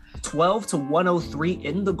 112-103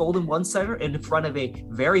 in the Golden One Center in front of a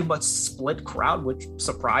very much split crowd, which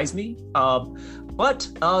surprised me. But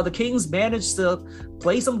the Kings managed to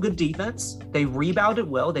play some good defense. They rebounded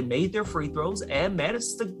well. They made their free throws and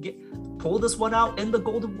managed to pull this one out in the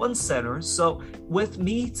Golden One Center. So with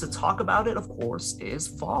me to talk about it, of course, is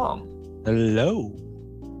Fong. Hello.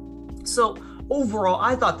 So overall,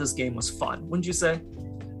 I thought this game was fun. Wouldn't you say?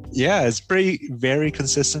 Yeah, it's very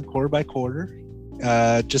consistent quarter by quarter.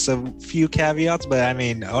 Just a few caveats, but I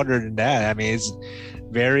mean, other than that, I mean, it's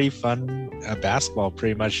very fun basketball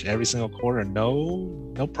pretty much every single quarter.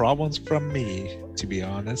 No problems from me, to be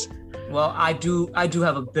honest. Well, I do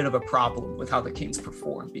have a bit of a problem with how the Kings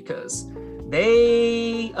performed, because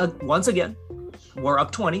they once again were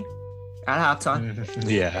up 20 at halftime.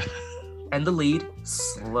 Yeah. And the lead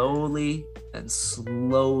slowly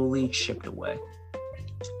chipped away.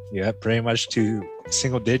 Yeah, pretty much to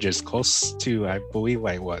single digits, close to, I believe,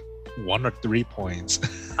 like what, 1 or 3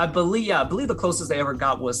 points. I believe the closest they ever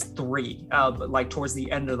got was 3, but like towards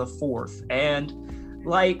the end of the fourth. And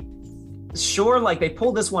like, sure, like they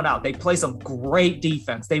pulled this one out. They played some great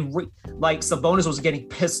defense. Like Sabonis was getting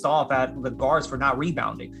pissed off at the guards for not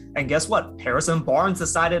rebounding. And guess what? Harrison Barnes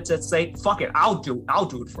decided to say, fuck it, I'll do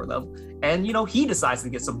it for them. And, he decides to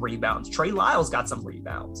get some rebounds. Trey Lyles got some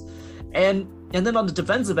rebounds. And then on the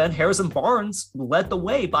defensive end, Harrison Barnes led the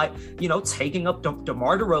way by, taking up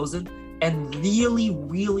DeMar DeRozan and really,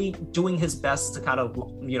 really doing his best to kind of,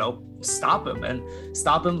 stop him,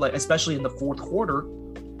 like especially in the fourth quarter.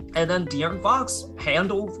 And then De'Aaron Fox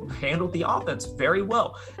handled the offense very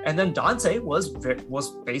well. And then Dante was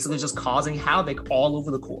basically just causing havoc all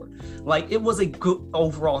over the court. Like, it was a good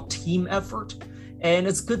overall team effort. And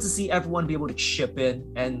it's good to see everyone be able to chip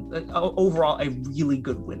in, and overall a really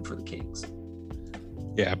good win for the Kings.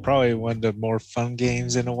 Yeah, probably one of the more fun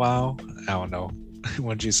games in a while. I don't know.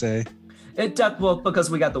 What'd you say? Well,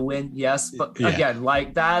 because we got the win, yes. But again,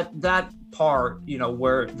 like that part,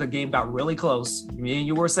 where the game got really close, me and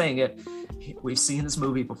you were saying it, we've seen this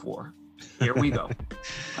movie before. Here we go.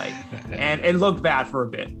 And it looked bad for a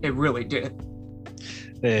bit. It really did.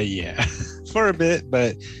 Yeah, for a bit,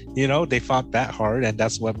 but they fought that hard, and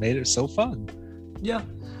that's what made it so fun. Yeah.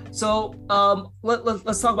 So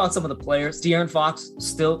let's talk about some of the players. De'Aaron Fox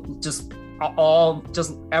still just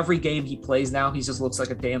every game he plays now, he just looks like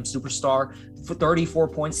a damn superstar. For 34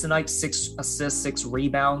 points tonight, 6 assists, 6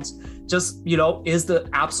 rebounds. Just, is the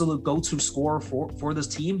absolute go-to scorer for this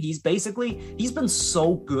team. He's been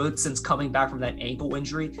so good since coming back from that ankle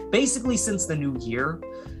injury, basically since the new year.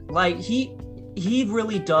 Like, he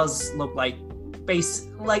really does look like this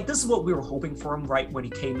is what we were hoping for him right when he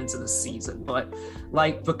came into the season. But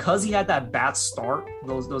because he had that bad start,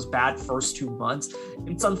 those bad first 2 months,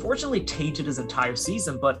 it's unfortunately tainted his entire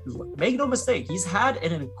season. But make no mistake, he's had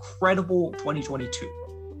an incredible 2022.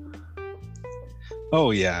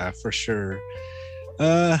 Oh yeah, for sure.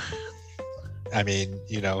 I mean,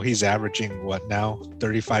 he's averaging what now?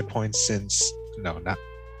 35 points since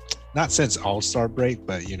not since All-Star break,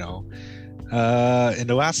 but in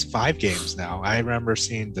the last 5 games now. I remember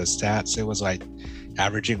seeing the stats. It was like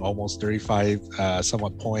averaging almost 35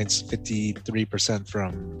 somewhat points, 53%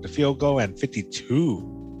 from the field goal, and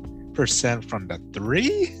 52% from the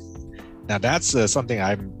 3. Now that's something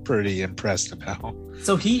I'm pretty impressed about.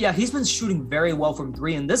 So he's been shooting very well from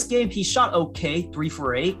 3. In this game, he shot okay, 3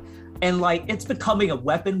 for 8. And it's becoming a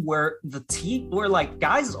weapon where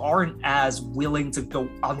guys aren't as willing to go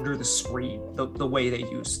under the screen the way they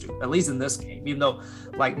used to, at least in this game, even though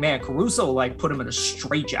Caruso put him in a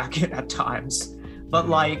straitjacket at times. But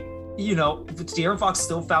De'Aaron Fox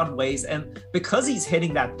still found ways, and because he's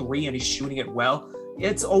hitting that 3 and he's shooting it well,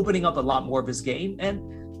 it's opening up a lot more of his game. And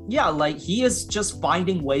he is just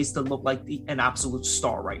finding ways to look like an absolute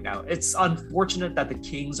star right now. It's unfortunate that the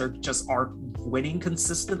Kings aren't winning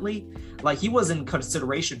consistently. He was in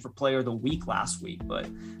consideration for player of the week last week, but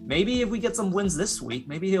maybe if we get some wins this week,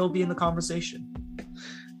 maybe he'll be in the conversation.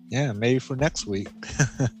 Yeah, maybe for next week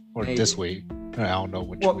or maybe. This week. I don't know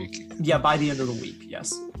which week. Yeah, by the end of the week,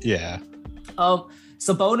 yes. Yeah.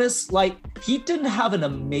 Sabonis, he didn't have an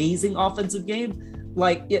amazing offensive game.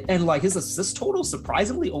 His assist total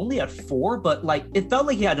surprisingly only at 4, but it felt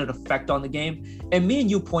like he had an effect on the game. And me and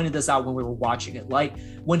you pointed this out when we were watching it.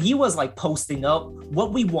 When he was posting up,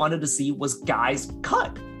 what we wanted to see was guys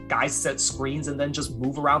set screens and then just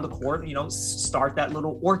move around the court, start that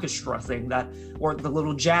little orchestra thing or the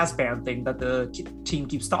little jazz band thing that the team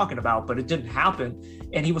keeps talking about, but it didn't happen.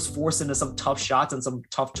 And he was forced into some tough shots and some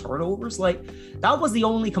tough turnovers. That was the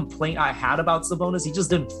only complaint I had about Sabonis. He just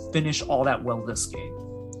didn't finish all that well this game.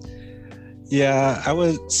 Yeah, I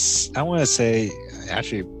want to say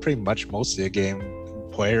actually pretty much most of the game,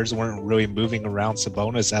 players weren't really moving around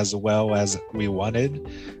Sabonis as well as we wanted.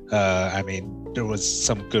 I mean, there was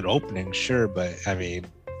some good openings, sure, but I mean,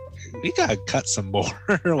 we gotta cut some more.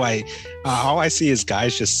 All I see is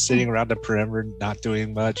guys just sitting around the perimeter, not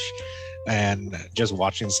doing much, and just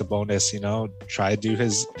watching Sabonis, try to do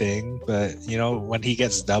his thing. But when he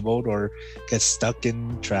gets doubled or gets stuck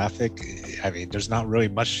in traffic, I mean, there's not really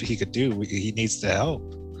much he could do. He needs the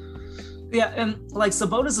help. Yeah, and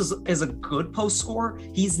Sabonis is a good post scorer.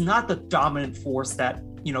 He's not the dominant force that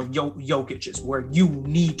Jokic is, where you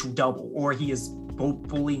need to double or he is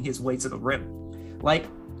bullying his way to the rim.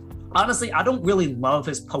 Honestly, I don't really love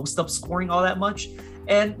his post up scoring all that much.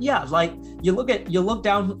 And yeah, you look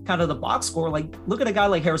down kind of the box score, look at a guy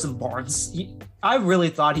like Harrison Barnes. I really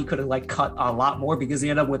thought he could have cut a lot more because he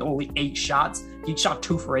ended up with only 8 shots. He shot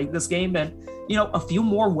 2 for 8 this game, and a few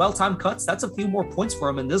more well-timed cuts. That's a few more points for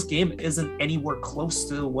him. And this game isn't anywhere close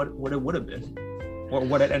to what it would have been or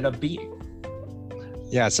what it ended up being.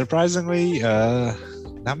 Yeah, surprisingly,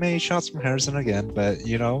 not many shots from Harrison again, but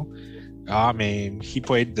I mean, he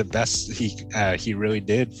played the best he really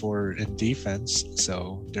did in defense.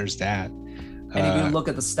 So there's that. And if you look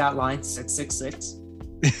at the stat line, 666.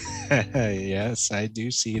 Yes, I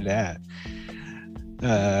do see that.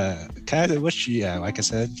 Kind of wish, like I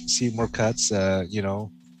said, see more cuts.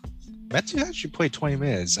 Metu actually played 20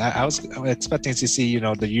 minutes. I was expecting to see,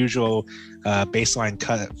 the usual baseline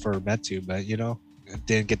cut for Metu, but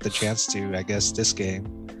didn't get the chance to, I guess, this game.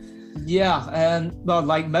 Yeah, and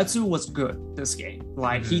like Metsu was good this game.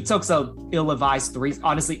 Like he took some ill-advised threes.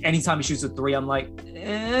 Honestly, anytime he shoots a three, I'm like,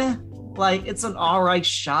 like it's an all right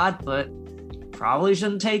shot, but probably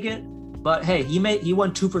shouldn't take it. But hey, he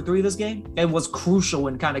went 2 for 3 this game and was crucial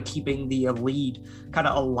in kind of keeping the lead kind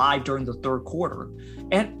of alive during the third quarter.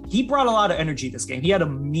 And he brought a lot of energy this game. He had a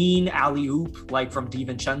mean alley oop like from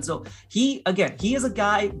DiVincenzo. He is a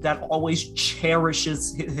guy that always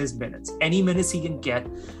cherishes his minutes. Any minutes he can get,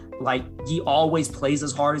 like he always plays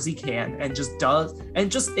as hard as he can and just does,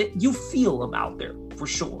 and just you feel him out there for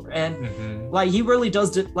sure. And like he really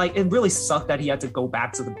does like it really sucked that he had to go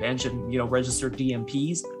back to the bench and register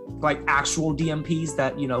DMPs, like actual DMPs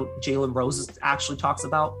that Jalen Rose actually talks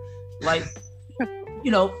about. Like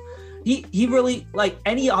he really, like,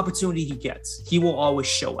 any opportunity he gets, he will always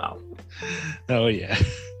show out. Oh yeah.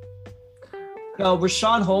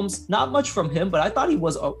 Rashawn Holmes, not much from him, but I thought he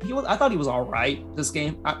was all right this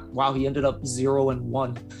game. Wow, he ended up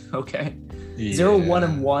 0-1. Okay. Yeah.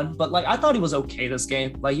 0-1-1, but like I thought he was okay this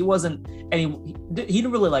game. Like he wasn't he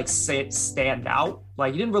didn't really like stand out.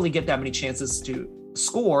 Like he didn't really get that many chances to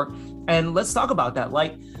score. And let's talk about that.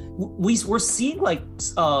 Like we're seeing like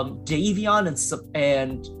Davion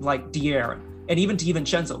and like De'Aaron and even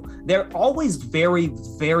DiVincenzo. They're always very,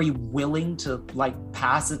 very willing to like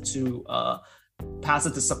pass it to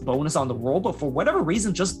Sabonis on the roll, but for whatever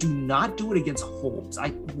reason, just do not do it against Holmes. I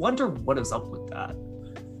wonder what is up with that.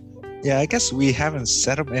 Yeah, I guess we haven't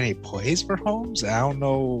set up any plays for Holmes. I don't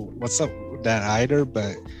know what's up with that either,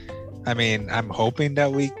 but I mean, I'm hoping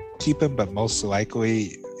that we keep him, but most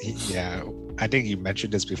likely, I think you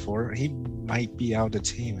mentioned this before, he might be out of the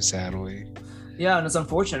team, sadly. Yeah, and it's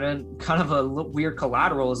unfortunate, and kind of a weird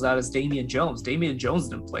collateral is Damian Jones. Damian Jones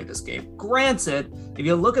didn't play this game. Granted, if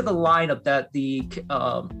you look at the lineup that the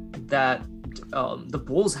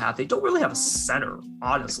Bulls have, they don't really have a center,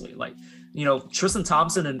 honestly. Like, Tristan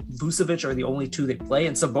Thompson and Vucevic are the only two they play,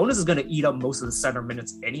 and Sabonis is going to eat up most of the center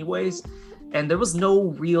minutes anyways. And there was no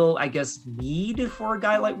real, I guess, need for a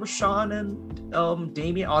guy like Rashawn and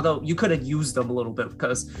Damian, although you could have used them a little bit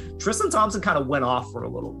because Tristan Thompson kind of went off for a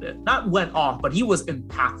little bit. Not went off, but he was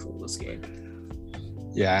impactful this game.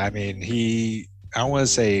 Yeah, I mean, I don't want to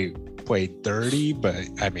say played dirty, but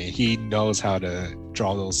I mean, he knows how to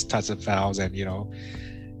draw those types of fouls and,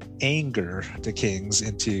 anger the Kings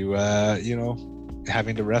into,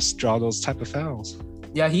 having the refs draw those type of fouls.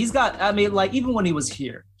 Yeah, he's got, I mean, like, even when he was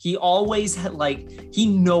here, he always had, like, he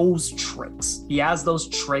knows tricks. He has those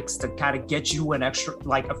tricks to kind of get you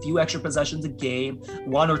a few extra possessions a game,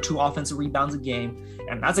 1 or 2 offensive rebounds a game.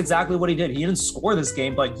 And that's exactly what he did. He didn't score this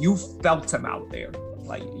game, but you felt him out there.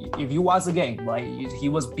 Like, if you watch the game, like, he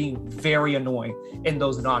was being very annoying in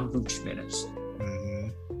those non-Vooch minutes.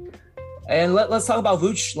 And let's talk about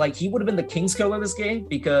Vooch. Like, he would have been the Kings killer this game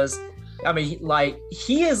because, I mean, like,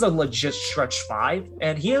 he is a legit stretch 5,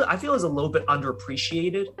 and I feel is a little bit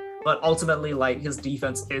underappreciated, but ultimately, like, his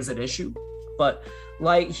defense is an issue. But,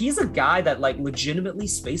 like, he's a guy that, like, legitimately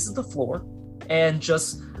spaces the floor and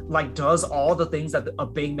just, like, does all the things that a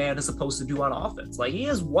big man is supposed to do on offense. Like, he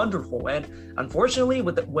is wonderful. And unfortunately,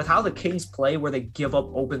 with how the Kings play where they give up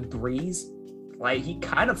open threes, like, he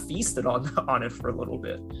kind of feasted on it for a little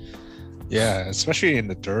bit. Yeah, especially in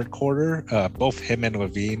the third quarter, both him and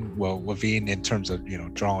Levine in terms of,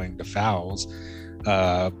 drawing the fouls.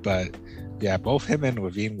 But yeah, both him and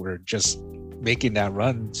Levine were just making that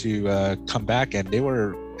run to come back, and they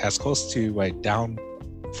were as close to like down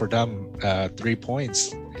for them 3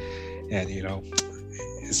 points. And,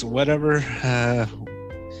 it's whatever.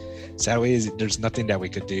 Sadly, there's nothing that we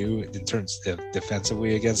could do in terms of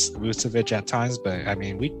defensively against Vucevic at times. But I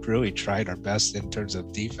mean, we really tried our best in terms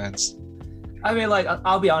of defense. I mean, like,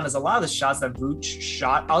 I'll be honest, a lot of the shots that Vooch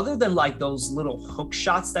shot, other than like those little hook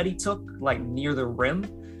shots that he took, like near the rim,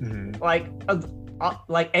 like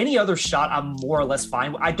any other shot, I'm more or less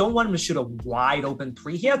fine. I don't want him to shoot a wide open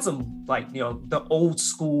 3. He had some, like, the old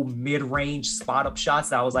school mid-range spot up shots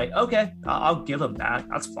that I was like, okay, I'll give him that.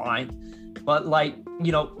 That's fine. But like,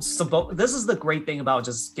 this is the great thing about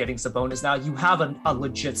just getting Sabonis now. You have a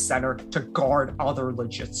legit center to guard other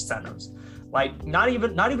legit centers. Like, not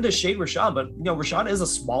even to shade Rashawn, but Rashawn is a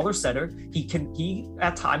smaller center. He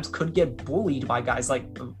at times could get bullied by guys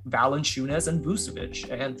like Valanciunas and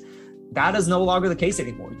Vucevic, and that is no longer the case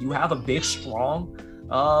anymore. You have a big, strong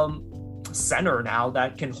center now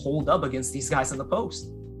that can hold up against these guys in the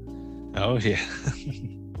post. Oh yeah.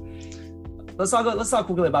 Let's talk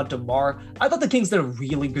quickly about DeMar. I thought the Kings did a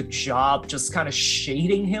really good job just kind of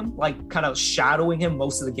shading him, like kind of shadowing him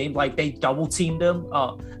most of the game. Like they double teamed him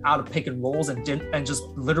out of pick and rolls and just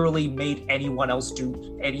literally made anyone else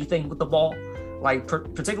do anything with the ball. Like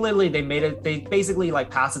particularly, they basically like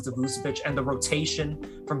passed it to Vucevic, and the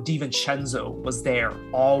rotation from DiVincenzo was there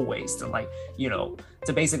always to like,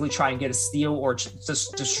 to basically try and get a steal or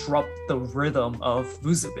just disrupt the rhythm of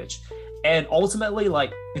Vucevic. And ultimately,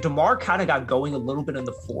 like, DeMar kind of got going a little bit in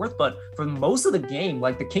the fourth, but for most of the game,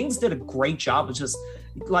 like, the Kings did a great job of just,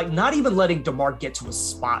 like, not even letting DeMar get to his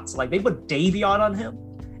spots. Like, they put Davion on him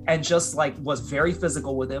and just, like, was very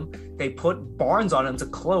physical with him. They put Barnes on him to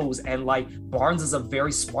close, and, like, Barnes is a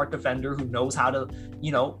very smart defender who knows how to,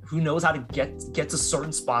 get to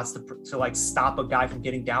certain spots to like, stop a guy from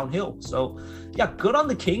getting downhill. So, yeah, good on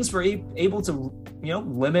the Kings for able to,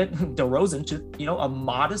 limit DeRozan to, a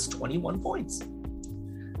modest 21 points.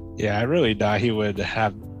 Yeah, I really thought he would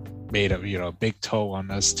have made a, big toe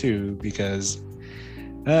on us too, because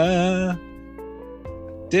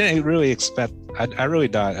didn't really expect. I really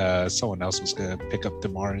thought someone else was going to pick up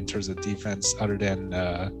DeMar in terms of defense, other than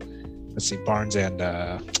Barnes and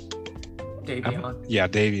Davion.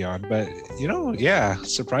 Davion. But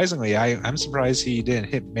surprisingly, I'm surprised he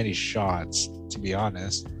didn't hit many shots, to be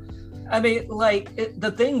honest. I mean, like,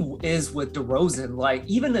 the thing is with DeRozan, like,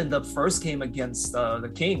 even in the first game against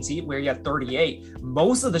the Kings, where he had 38,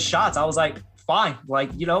 most of the shots, I was like, fine. Like,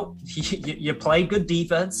 you play good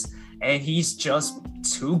defense, and he's just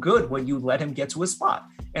too good when you let him get to his spot.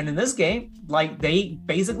 And in this game, like, they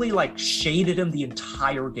basically, like, shaded him the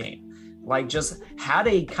entire game. Like, just had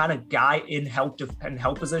a kind of guy in help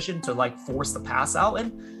position to, like, force the pass out,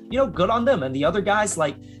 and good on them. And the other guys,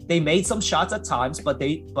 like, they made some shots at times, but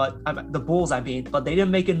the Bulls, but they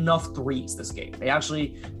didn't make enough threes this game. They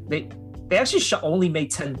actually only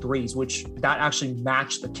made 10 threes, which that actually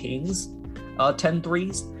matched the Kings 10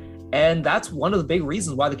 threes. And that's one of the big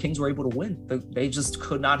reasons why the Kings were able to win. They just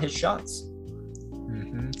could not hit shots.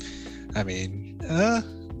 Mm-hmm. I mean, they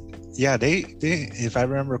if I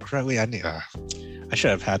remember correctly, I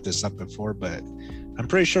should have had this up before, but I'm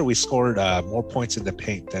pretty sure we scored more points in the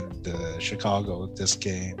paint than the Chicago this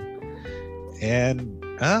game, and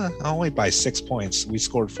only by 6 points. We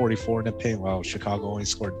scored 44 in the paint, while Chicago only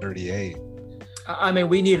scored 38. I mean,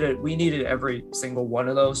 we needed every single one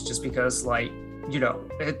of those, just because, like,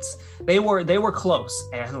 they were close,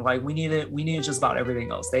 and like we needed just about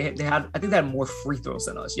everything else. They had, I think they had more free throws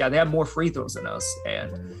than us. Yeah, they had more free throws than us,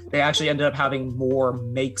 and they actually ended up having more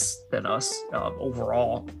makes than us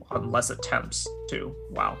overall on less attempts too.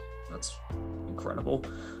 Wow, that's incredible.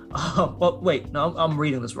 But wait, no, I'm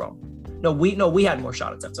reading this wrong. No, we had more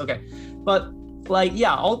shot attempts. Okay, but like,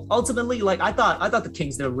 yeah, ultimately, like, I thought the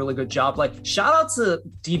Kings did a really good job. Like, shout out to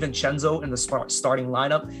DiVincenzo in the starting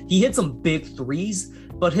lineup. He hit some big threes,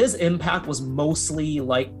 but his impact was mostly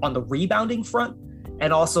like on the rebounding front,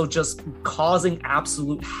 and also just causing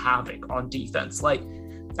absolute havoc on defense. Like,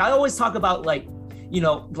 I always talk about, like,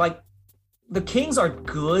 like, the Kings are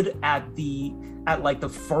good at like the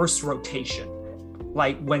first rotation.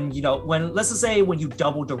 Like, when let's just say when you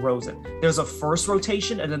double DeRozan, there's a first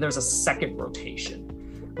rotation and then there's a second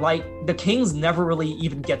rotation. Like, the Kings never really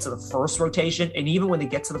even get to the first rotation, and even when they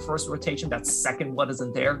get to the first rotation, that second one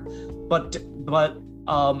isn't there. But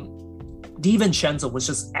DiVincenzo was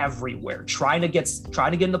just everywhere, trying to get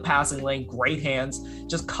in the passing lane, great hands,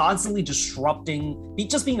 just constantly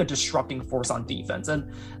being a disrupting force on defense.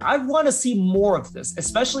 And I want to see more of this,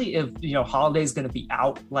 especially if Holiday's going to be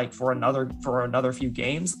out, like, for another few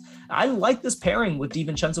games. I like this pairing with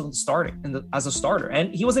DiVincenzo as a starter,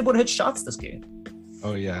 and he was able to hit shots this game.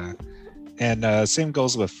 Oh yeah, and same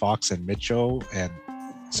goes with Fox and Mitchell, and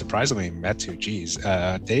surprisingly Metu.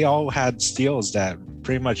 They all had steals that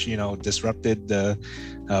pretty much disrupted the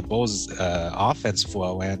Bulls offense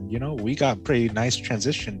flow, and we got pretty nice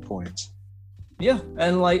transition points. Yeah,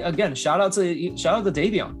 and like, again, shout out to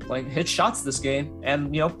Davion. Like, hit shots this game,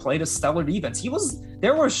 and played a stellar defense.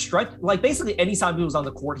 There were stretch, like, basically anytime he was on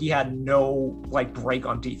the court, he had no, like, break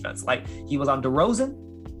on defense. Like, he was on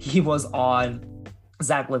DeRozan, he was on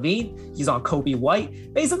Zach LaVine, he's on Kobe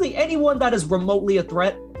White. Basically anyone that is remotely a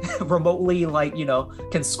threat, remotely, like,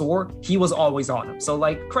 can score, he was always on him. So,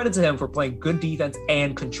 like, credit to him for playing good defense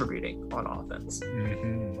and contributing on offense.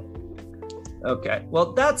 Mm-hmm. Okay,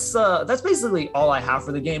 well, that's basically all I have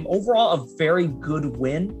for the game. Overall, a very good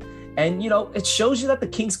win, and it shows you that the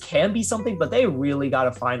Kings can be something, but they really got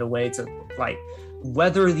to find a way to, like,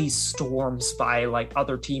 weather these storms by, like,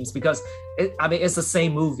 other teams, because it's the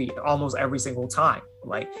same movie almost every single time.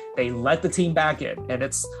 Like, they let the team back in, and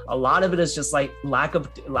it's a lot of it is just like lack of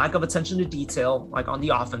attention to detail, like on the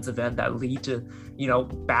offensive end, that lead to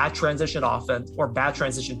bad transition offense or bad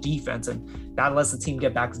transition defense, and that lets the team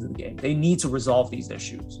get back into the game. They need to resolve these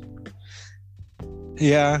issues.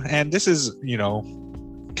 Yeah, and this is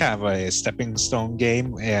kind of a stepping stone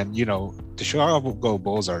game. And, the Chicago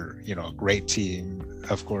Bulls are, a great team.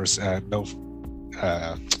 Of course, no,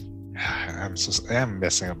 I'm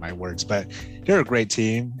messing up my words, but they're a great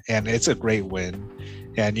team and it's a great win.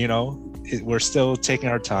 And, we're still taking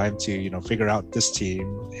our time to, figure out this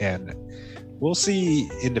team, and we'll see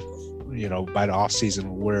by the off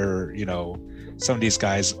season where, some of these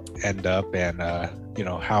guys end up, and,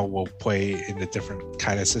 how we'll play in the different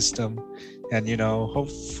kind of system, and,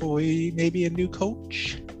 hopefully maybe a new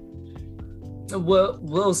coach.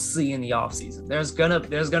 We'll see in the off season. It's gonna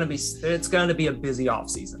be a busy off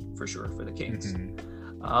season for sure for the Kings.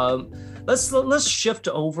 Let's shift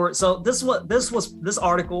over. So this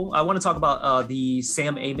article. I want to talk about the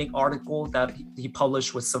Sam Amick article that he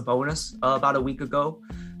published with Sabonis about a week ago.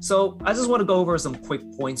 So I just want to go over some quick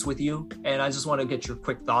points with you, and I just want to get your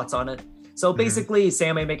quick thoughts on it. So basically,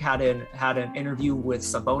 Sam Amick had an interview with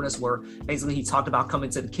Sabonis where basically he talked about coming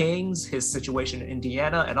to the Kings, his situation in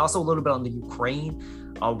Indiana, and also a little bit on the Ukraine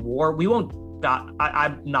war. We won't.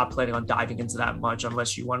 I'm not planning on diving into that much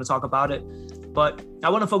unless you want to talk about it. But I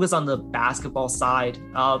want to focus on the basketball side.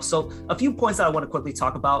 So a few points that I want to quickly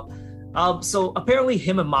talk about. So apparently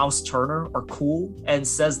him and Miles Turner are cool, and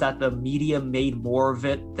says that the media made more of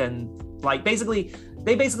it than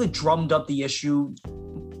they basically drummed up the issue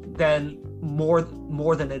than more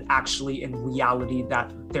than it actually in reality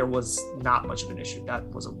that there was not much of an issue. That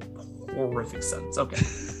was a horrific sentence.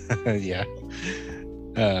 Okay. Yeah.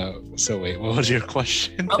 So wait, what was your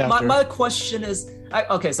question? My question is,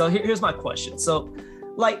 so here's my question. So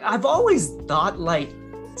I've always thought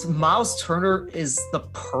Miles Turner is the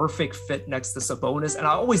perfect fit next to Sabonis, and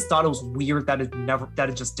I always thought it was weird that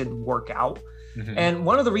it just didn't work out. And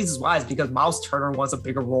one of the reasons why is because Miles Turner wants a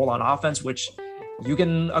bigger role on offense, which you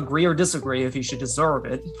can agree or disagree if he should deserve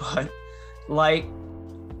it, but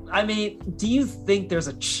do you think there's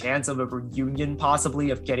a chance of a reunion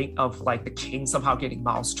possibly of the Kings somehow getting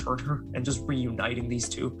Miles Turner and just reuniting these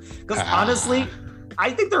two? Because honestly,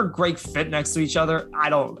 I think they're a great fit next to each other.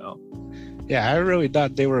 I don't know. Yeah, I really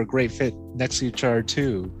thought they were a great fit next to each other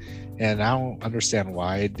too. And I don't understand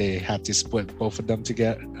why they had to split both of them.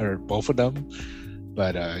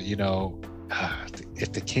 But,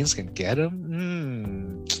 if the Kings can get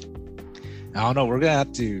him, I don't know. We're going to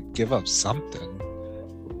have to give up something.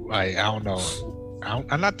 I don't know.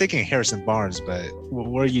 I'm not thinking Harrison Barnes, but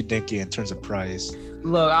what are you thinking in terms of price?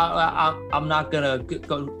 Look, I'm not gonna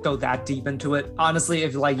go that deep into it. Honestly,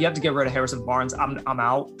 if you have to get rid of Harrison Barnes, I'm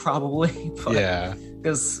out probably. But, yeah.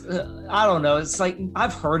 Because I don't know. It's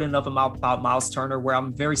I've heard enough about Miles Turner where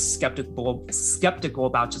I'm very skeptical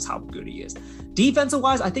about just how good he is. Defensive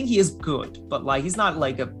wise, I think he is good, but he's not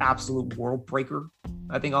an absolute world breaker.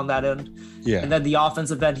 I think on that end. Yeah. And then the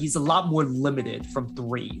offensive end, he's a lot more limited from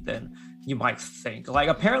three than you might think.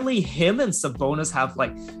 Apparently him and Sabonis have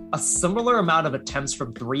a similar amount of attempts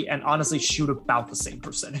from three and honestly shoot about the same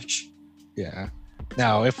percentage. Yeah.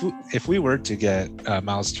 Now, if we were to get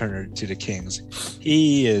Miles Turner to the Kings,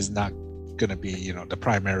 he is not going to be, the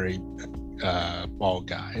primary ball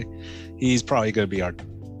guy. He's probably going to be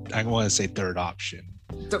I want to say third option.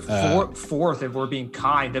 Fourth, if we're being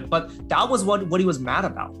kind, but that was what he was mad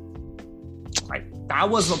about. That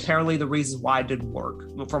was apparently the reason why it didn't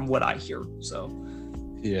work, from what I hear. So,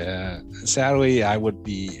 yeah, sadly, I would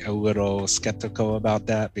be a little skeptical about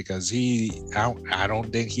that because I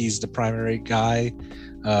don't think he's the primary guy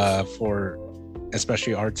for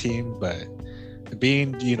especially our team, but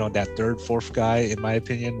being that third, fourth guy, in my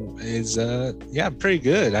opinion, is pretty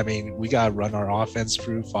good. I mean, we gotta run our offense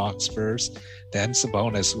through Fox first, then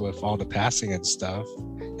Sabonis with all the passing and stuff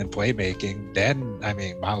and playmaking. Then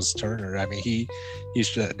Miles Turner.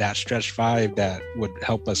 He's that stretch five that would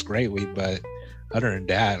help us greatly. But other than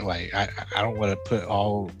that, I don't want to put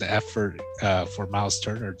all the effort for Miles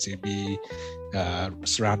Turner to be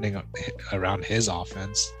surrounding around his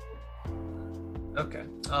offense. Okay.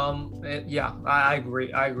 Yeah, I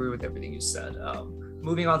agree. I agree with everything you said.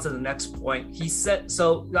 Moving on to the next point, he said,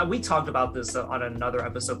 so we talked about this on another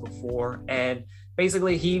episode before, and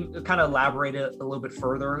basically he kind of elaborated a little bit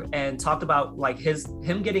further and talked about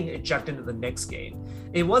him getting ejected into the Knicks game.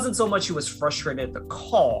 It wasn't so much he was frustrated at the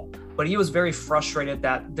call, but he was very frustrated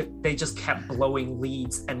that they just kept blowing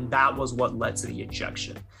leads, and that was what led to the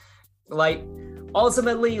ejection.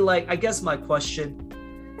 Ultimately, I guess my question.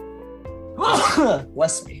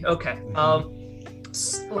 Bless me. Okay.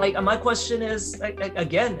 My question is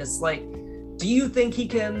again, it's do you think he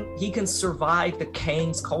can survive the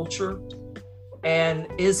Kings culture, and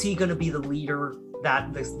is he going to be the leader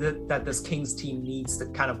that this Kings team needs to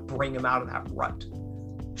kind of bring him out of that rut?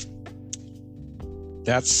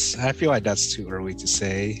 I feel like that's too early to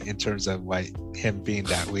say in terms of like him being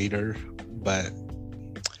that leader, but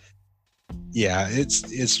yeah,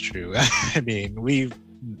 it's true. I mean, we've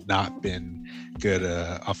not been good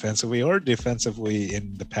offensively or defensively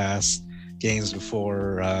in the past games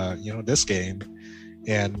before this game,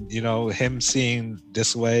 and him seeing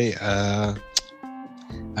this way.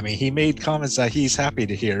 I mean, he made comments that he's happy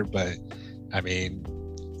to hear, but I mean,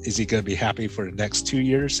 is he going to be happy for the next 2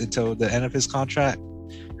 years until the end of his contract?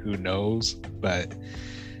 Who knows? But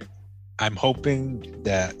I'm hoping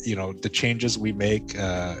that the changes we make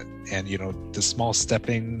and the small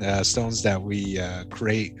stepping stones that we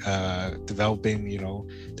create, developing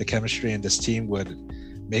the chemistry in this team would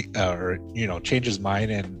make or change his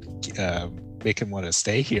mind and make him want to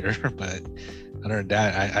stay here. But other than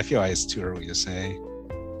that, I feel like it's too early to say.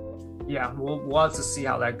 Yeah, we'll have to see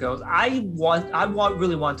how that goes. I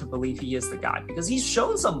really want to believe he is the guy because he's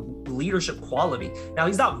shown some leadership quality. Now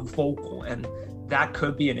he's not vocal, and that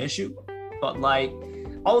could be an issue. But like,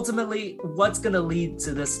 ultimately, what's gonna lead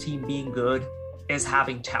to this team being good is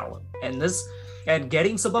having talent, and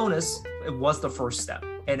getting Sabonis was the first step,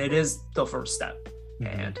 and it is the first step,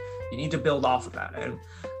 and you need to build off of that, and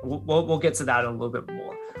we'll get to that in a little bit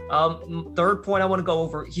more. Third point I want to go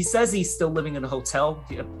over, he says he's still living in a hotel.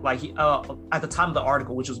 At the time of the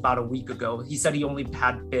article, which was about a week ago, he said he only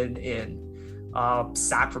had been in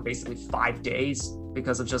SAC for basically 5 days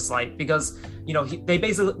because they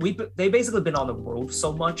basically been on the road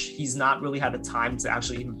so much, he's not really had the time to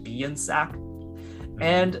actually even be in SAC.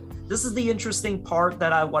 And this is the interesting part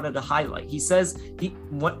that I wanted to highlight. He says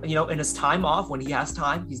in his time off, when he has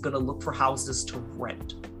time, he's going to look for houses to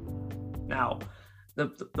rent. Now,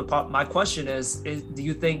 my question is, do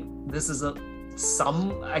you think this is a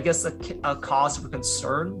cause for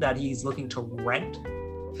concern that he's looking to rent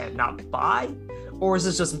and not buy? Or is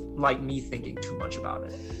this just like me thinking too much about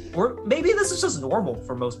it? Or maybe this is just normal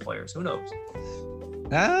for most players. Who knows?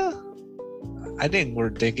 I think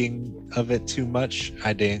we're thinking of it too much.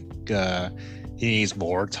 I think he needs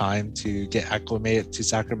more time to get acclimated to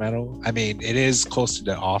Sacramento. I mean, it is close to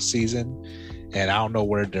the off season, and I don't know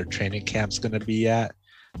where their training camp's going to be at.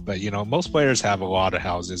 But, most players have a lot of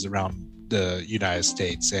houses around the United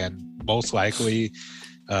States, and most likely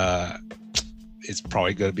it's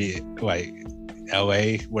probably going to be like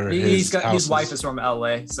LA, where his wife is from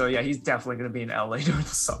LA. So, yeah, he's definitely going to be in LA during the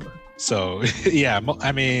summer. So, yeah,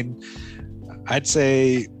 I mean, I'd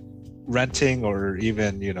say renting or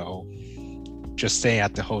even, just staying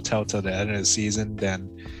at the hotel till the end of the season. Then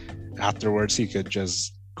afterwards, he could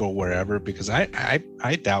just go wherever, because I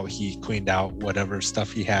doubt he cleaned out whatever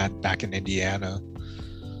stuff he had back in Indiana.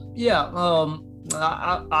 Yeah,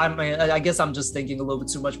 I guess I'm just thinking a little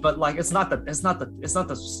bit too much, but like it's not a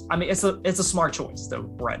smart choice to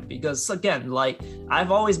rent, because again, like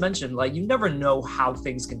I've always mentioned, like you never know how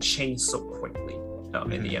things can change so quickly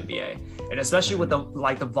in the NBA, and especially with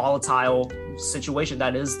the volatile situation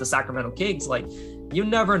that is the Sacramento Kings. Like you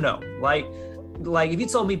never know. Like if you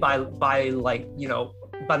told me by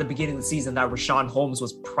the beginning of the season that Rashawn Holmes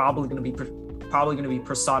was probably going to be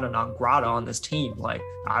persona non grata on this team, like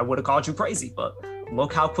I would have called you crazy. But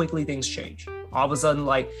look how quickly things change. All of a sudden,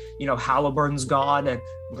 Halliburton's gone and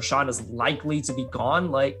Rashawn is likely to be gone.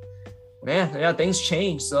 Like, man, yeah, things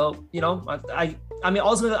change. So, I mean,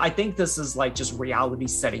 ultimately, I think this is like just reality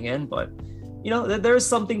setting in, but there's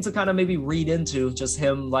something to kind of maybe read into just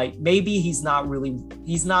him. Like maybe he's not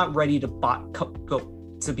ready to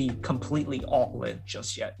be completely all in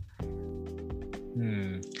just yet.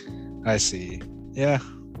 I see. Yeah,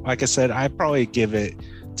 like I said, I probably give it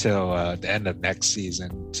till the end of next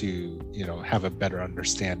season to have a better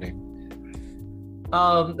understanding.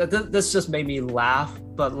 This just made me laugh,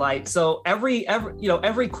 but like, so every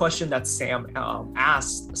question that Sam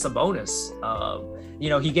asked Sabonis,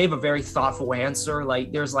 he gave a very thoughtful answer.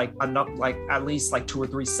 Like there's like enough, like at least like 2 or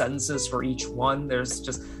 3 sentences for each one. There's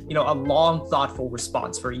just a long, thoughtful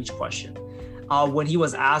response for each question. When he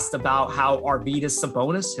was asked about how Arvydas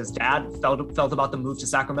Sabonis, his dad, felt about the move to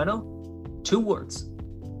Sacramento, 2 words: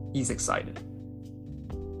 he's excited.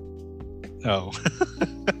 Oh.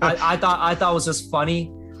 I thought it was just funny,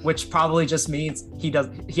 which probably just means he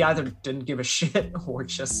either didn't give a shit or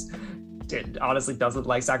just honestly doesn't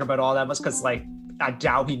like Sacramento all that much, because like I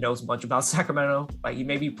doubt he knows much about Sacramento. Like he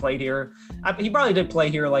maybe played here. He probably did play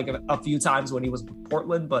here like a few times when he was in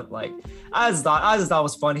Portland, but like I just thought it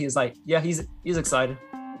was funny. He's like, yeah, he's excited.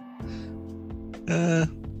 I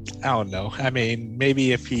don't know. I mean,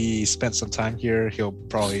 maybe if he spent some time here, he'll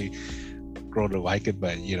probably grow to like it.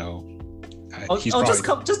 But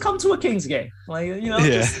just come to a Kings game. Like yeah.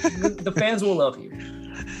 the fans will love you.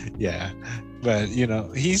 Yeah. But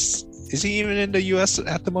is he even in the US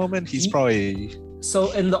at the moment? He's probably.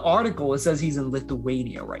 So in the article, it says he's in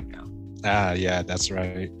Lithuania right now. Yeah, that's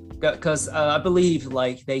right. Because I believe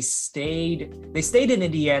like they stayed in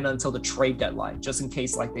Indiana until the trade deadline, just in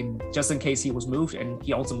case he was moved, and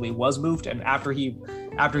he ultimately was moved. And after he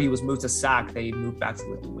was moved to SAC, they moved back to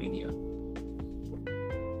Lithuania.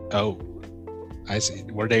 Oh, I see.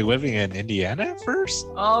 Were they living in Indiana at first?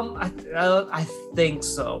 I think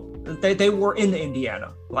so. They were in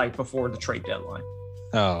Indiana like before the trade deadline.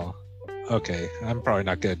 Oh, okay. I'm probably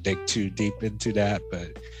not gonna dig too deep into that,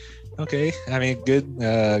 but. Okay, I mean, good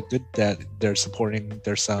that they're supporting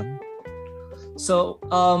their son. So,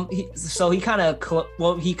 he kind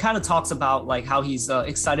of talks about like how he's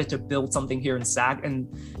excited to build something here in SAC, and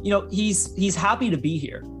he's happy to be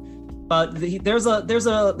here. But there's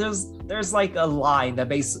like a line that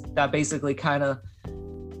basically kind of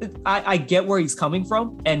I get where he's coming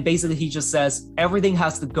from, and basically he just says everything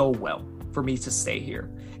has to go well for me to stay here,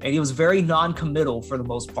 and he was very non-committal for the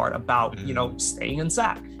most part about staying in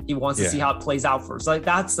SAC. He wants to see how it plays out first. Like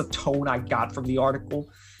that's the tone I got from the article.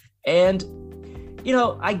 And,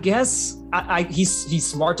 I guess he's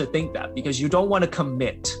smart to think that, because you don't want to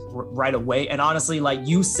commit right away. And honestly, like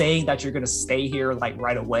you saying that you're going to stay here like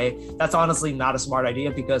right away, that's honestly not a smart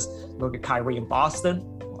idea, because look at Kyrie in Boston.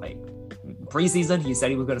 Like preseason, he said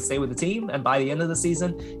he was going to stay with the team. And by the end of the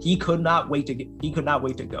season, he could not wait to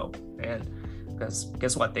go. And because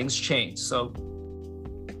guess what? Things change. So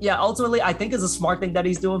yeah, ultimately, I think it's a smart thing that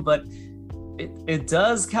he's doing, but it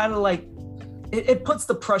does kind of like, it puts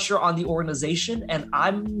the pressure on the organization, and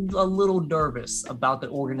I'm a little nervous about the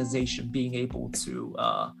organization being able to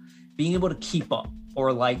keep up,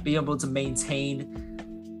 or like being able to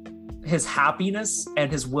maintain his happiness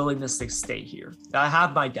and his willingness to stay here. I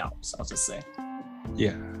have my doubts, I'll just say.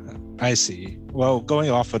 Yeah, I see. Well, going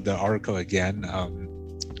off of the article again,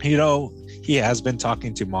 he has been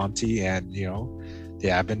talking to Monty, and they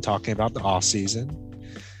have been talking about the off season.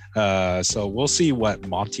 So we'll see what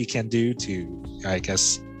Monty can do to, I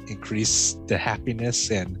guess, increase the happiness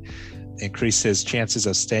and increase his chances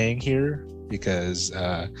of staying here. Because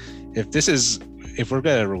if we're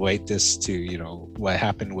going to relate this to, what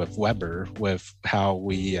happened with Weber, with how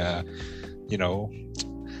we,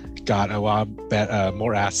 got a lot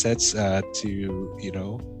more assets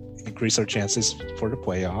to, increase our chances for the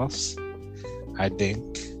playoffs, I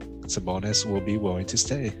think Sabonis will be willing to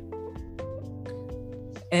stay.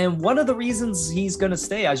 And one of the reasons he's going to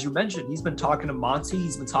stay, as you mentioned, he's been talking to Monty.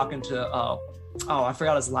 He's been talking to, I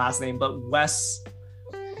forgot his last name, but Wes,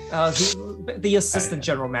 the assistant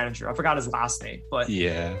general manager. I forgot his last name, but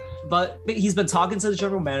yeah. But he's been talking to the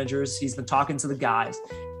general managers. He's been talking to the guys,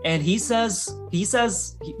 and he says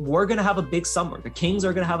we're going to have a big summer. The Kings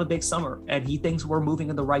are going to have a big summer, and he thinks we're moving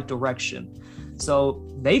in the right direction. So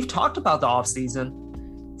they've talked about the offseason.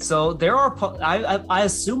 So there are, I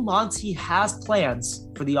assume Monty has plans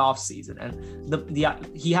for the offseason, and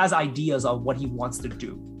he has ideas on what he wants to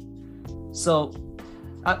do. So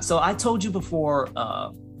I told you before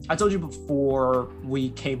we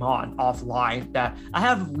came on offline that I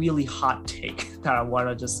have a really hot take that I want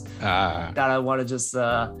to just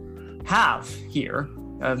have here.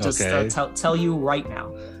 Tell you right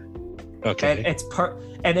now. Okay.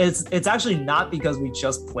 And it's actually not because we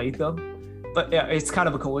just played them. But yeah, it's kind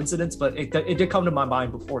of a coincidence, but it did come to my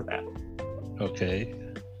mind before that. Okay.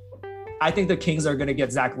 I think the Kings are going to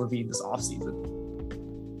get Zach LaVine this offseason.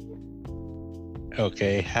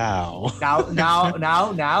 Okay, how? Now.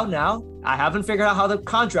 I haven't figured out how the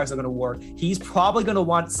contracts are going to work. He's probably going to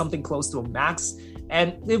want something close to a max,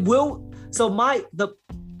 and it will. So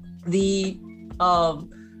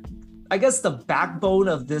I guess the backbone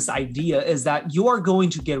of this idea is that you are going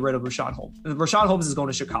to get rid of Richaun Holmes. Richaun Holmes is going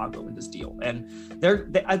to Chicago in this deal. And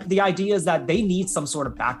the idea is that they need some sort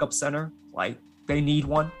of backup center. Like they need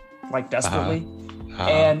one, like desperately.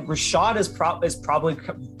 And Rashad is probably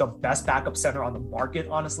the best backup center on the market,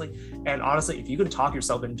 honestly. And honestly, if you could talk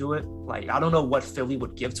yourself into it, like, I don't know what Philly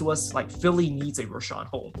would give to us. Like Philly needs a Richaun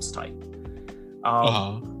Holmes type.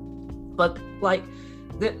 But like,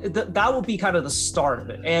 that will be kind of the start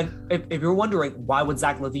of it. And if you're wondering why would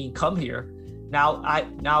Zach LaVine come here, now I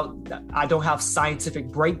don't have scientific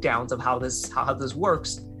breakdowns of how this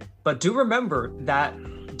works, but do remember that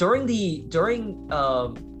during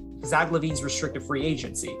Zach LaVine's restricted free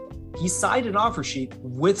agency, he signed an offer sheet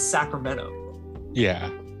with Sacramento. Yeah.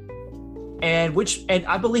 And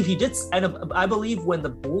I believe he did. And I believe when the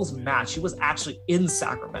Bulls matched, he was actually in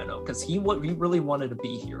Sacramento because he really wanted to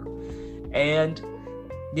be here. And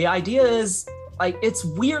the idea is, like it's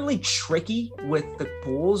weirdly tricky with the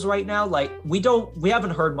Bulls right now. Like we haven't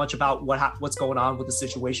heard much about what's going on with the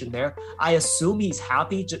situation there. I assume he's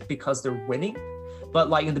happy just because they're winning. But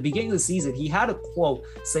like in the beginning of the season, he had a quote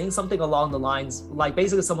saying something along the lines, like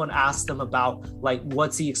basically someone asked him about like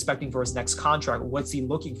what's he expecting for his next contract, what's he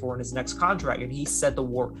looking for in his next contract, and he said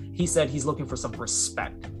he's looking for some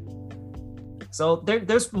respect. So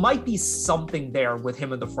there's might be something there with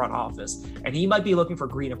him in the front office, and he might be looking for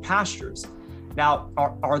greener pastures. Now,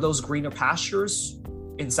 are those greener pastures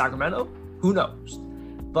in Sacramento? Who knows?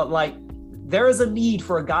 But like there is a need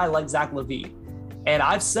for a guy like Zach LaVine. And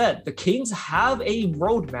I've said the Kings have a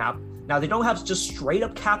roadmap. Now they don't have just straight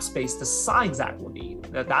up cap space to sign Zach LaVine.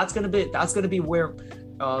 That's gonna be where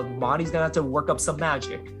Monty's gonna have to work up some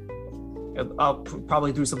magic,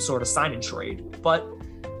 probably do some sort of sign and trade. But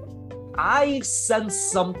I sense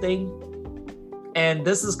something, and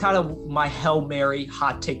this is kind of my Hail Mary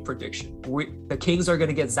hot take prediction. The Kings are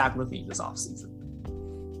gonna get Zach LaVine this offseason.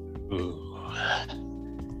 Ooh.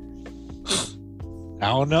 I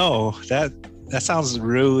don't know. That sounds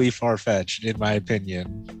really far-fetched, in my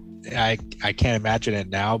opinion. I can't imagine it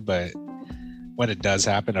now, but when it does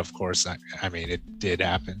happen, of course, I mean, it did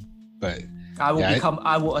happen. But I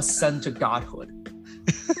will ascend to godhood.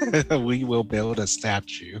 We will build a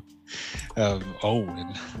statue of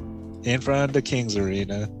Owen in front of the Kings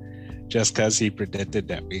Arena just because he predicted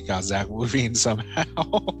that we got Zach LaVine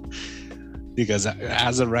somehow. Because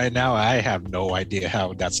as of right now, I have no idea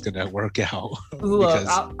how that's going to work out. Look,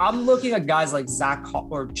 I'm looking at guys like Zach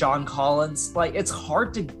or John Collins. Like, it's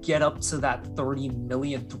hard to get up to that 30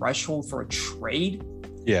 million threshold for a trade.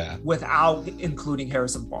 Yeah. Without including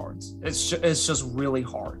Harrison Barnes. It's just really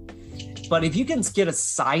hard. But if you can get a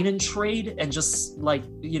sign and trade and just like,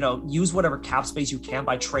 use whatever cap space you can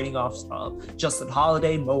by trading off Justin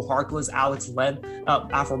Holiday, Mo Harkless, Alex Len,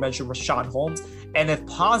 aforementioned Rashawn Holmes, and if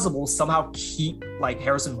possible, somehow keep like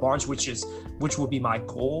Harrison Barnes, which would be my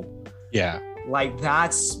goal. Yeah. Like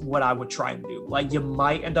that's what I would try and do. Like you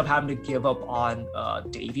might end up having to give up on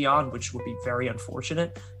Davion, which would be very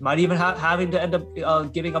unfortunate. You might even having to end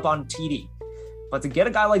up giving up on TD. But to get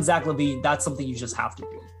a guy like Zach LaVine, that's something you just have to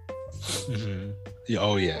do. Mm-hmm.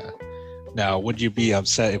 Oh yeah. Now, would you be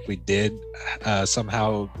upset if we did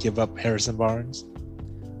somehow give up Harrison Barnes?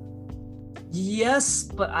 Yes,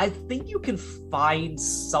 but I think you can find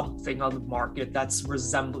something on the market that's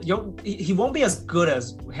resembling. He won't be as good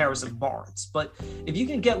as Harrison Barnes, but if you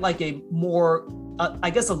can get like a more, I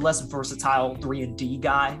guess, a less versatile 3-and-D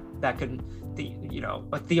guy that can,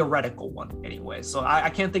 a theoretical one anyway. So I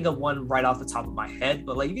can't think of one right off the top of my head,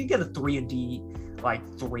 but like you can get a 3-and-D like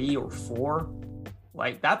 3 or 4,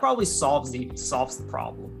 like that probably solves the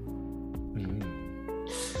problem.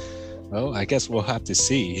 Well, I guess we'll have to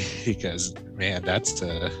see because man, that's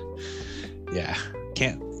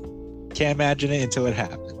can't imagine it until it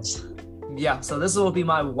happens. Yeah, so this will be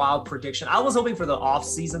my wild prediction. I was hoping for the off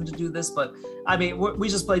season to do this, but I mean, we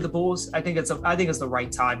just played the Bulls. I think it's the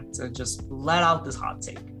right time to just let out this hot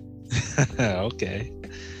take. Okay,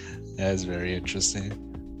 that's very interesting.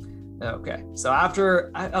 Okay, so I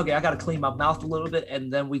got to clean my mouth a little bit,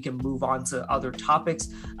 and then we can move on to other topics.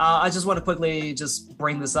 I just want to quickly just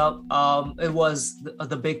bring this up. It was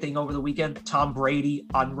the big thing over the weekend. Tom Brady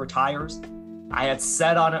unretires. I had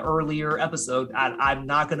said on an earlier episode, I'm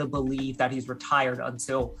not going to believe that he's retired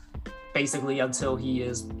until he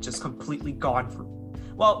is just completely gone.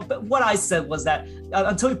 But what I said was that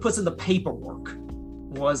until he puts in the paperwork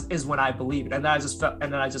is when I believe it, and then I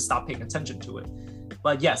just stopped paying attention to it.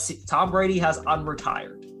 But yes, Tom Brady has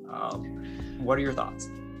unretired. What are your thoughts?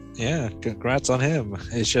 Yeah, congrats on him.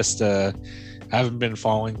 It's just I haven't been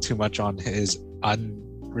following too much on his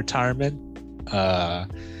unretirement.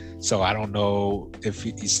 So I don't know if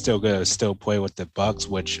he's still gonna play with the Bucks,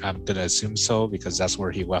 which I'm gonna assume so because that's where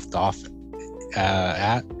he left off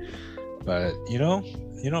at. But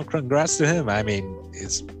congrats to him. I mean,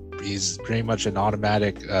 he's pretty much an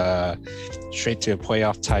automatic straight to a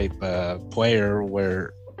playoff type player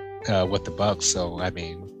where with the Bucks. So I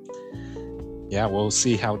mean, yeah, we'll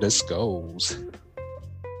see how this goes.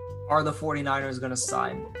 Are the 49ers going to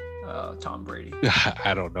sign Tom Brady?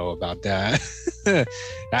 I don't know about that.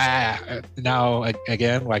 Now,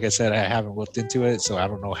 again, like I said, I haven't looked into it, so I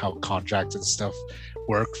don't know how contracts and stuff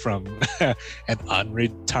work from an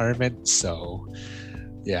unretirement. So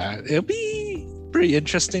yeah, it'll be pretty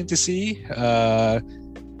interesting to see.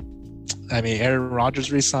 I mean, Aaron Rodgers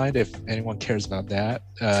re-signed, if anyone cares about that.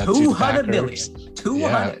 $200 million. 200.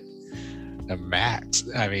 Yeah, a max.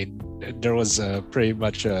 I mean, there was pretty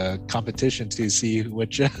much a competition to see who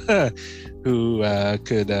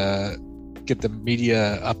could get the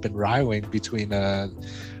media up and riling between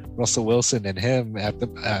Russell Wilson and him at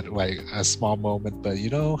like a small moment. But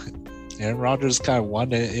Aaron Rodgers kind of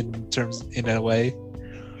won it in a way.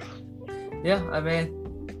 Yeah, I mean,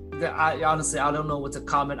 I honestly, I don't know what to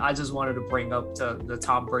comment. I just wanted to bring up the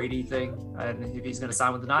Tom Brady thing and if he's going to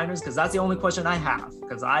sign with the Niners, because that's the only question I have.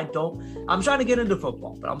 Because I'm trying to get into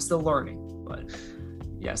football, but I'm still learning. But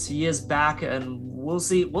yes, he is back, and we'll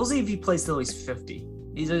see. We'll see if he plays till he's 50.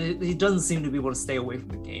 He doesn't seem to be able to stay away from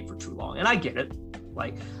the game for too long, and I get it.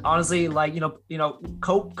 Like, honestly, like,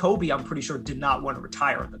 Kobe, I'm pretty sure did not want to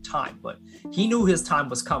retire at the time, but he knew his time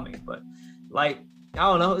was coming. But like, I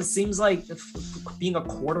don't know, it seems like being a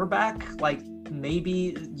quarterback, like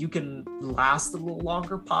maybe you can last a little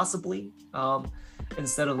longer possibly,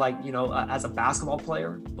 instead of like, as a basketball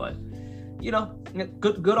player. But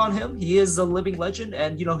good on him. He is a living legend,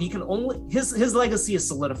 and he can only his legacy is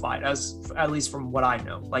solidified, as at least from what I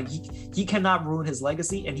know. Like he cannot ruin his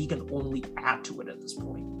legacy, and he can only add to it at this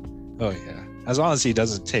point. Oh yeah, as long as he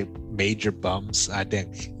doesn't take major bumps, I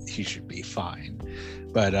think he should be fine.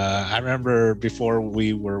 But I remember before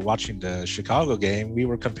we were watching the Chicago game, we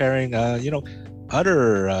were comparing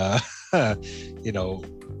other I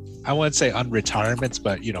wouldn't say unretirements,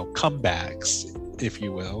 but comebacks, if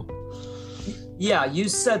you will. Yeah, you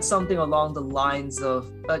said something along the lines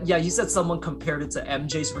of, you said someone compared it to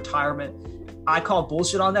MJ's retirement. I call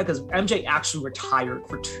bullshit on that, because MJ actually retired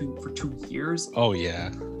for 2 years. Oh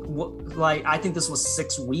yeah. Like, I think this was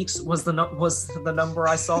 6 weeks was the number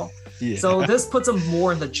I saw. Yeah. So this puts him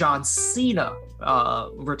more in the John Cena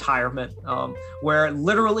retirement, where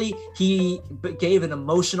literally he gave an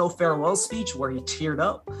emotional farewell speech where he teared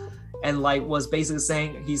up and like was basically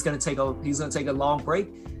saying he's gonna take a long break.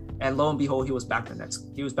 And lo and behold, he was back the next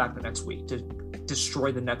week to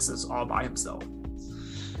destroy the Nexus all by himself.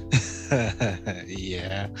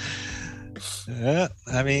 Yeah.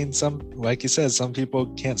 I mean, like you said, some people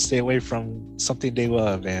can't stay away from something they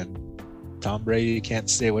love, and Tom Brady can't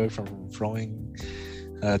stay away from throwing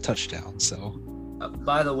touchdowns. So,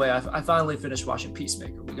 by the way, I finally finished watching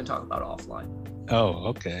Peacemaker. We can talk about it offline. Oh,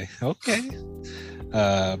 okay.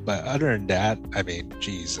 But other than that, I mean,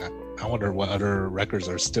 geez, I wonder what other records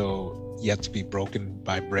are still yet to be broken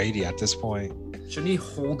by Brady at this point. Shouldn't he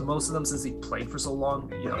hold most of them since he played for so long?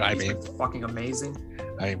 He's been fucking amazing.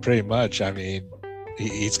 I mean, pretty much. I mean,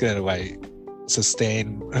 he's going to like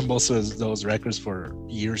sustain most of those records for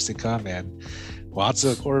years to come, and lots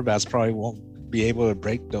of quarterbacks probably won't be able to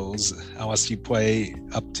break those unless you play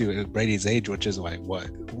up to Brady's age, which is like what?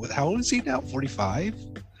 How old is he now? 45?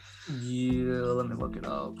 Yeah, let me look it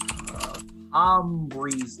up. I'm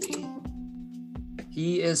Breezy.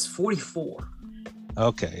 He is 44.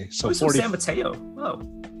 Okay, so 40. San Mateo.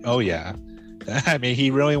 Oh yeah. I mean,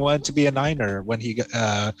 he really wanted to be a Niner when he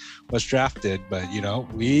was drafted, but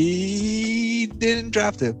we didn't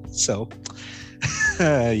draft him. So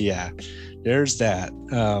yeah, there's that.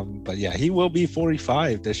 But yeah, he will be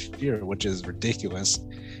 45 this year, which is ridiculous,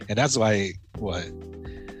 and that's why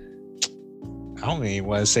I don't even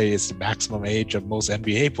want to say it's the maximum age of most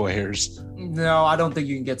NBA players. No, I don't think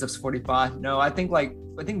you can get to 45. No, I think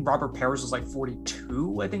Robert Parrish was like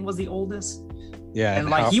 42, I think was the oldest. Yeah. And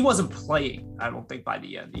like he wasn't playing, I don't think, by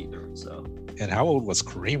the end either. So. And how old was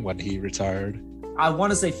Kareem when he retired? I want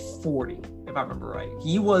to say 40, if I remember right.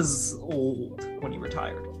 He was old when he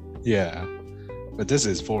retired. Yeah. But this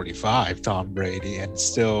is 45, Tom Brady, and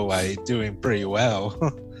still like doing pretty well.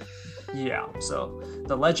 Yeah, so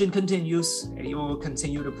the legend continues, and he will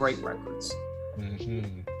continue to break records.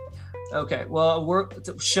 Mm-hmm. Okay, well, we're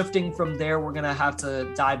shifting from there. We're going to have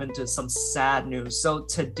to dive into some sad news. So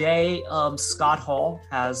today, Scott Hall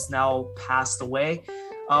has now passed away.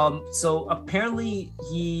 So apparently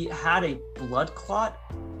he had a blood clot,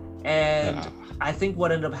 and I think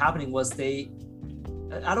what ended up happening was I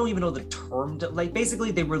don't even know the term, like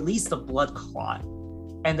basically they released a blood clot,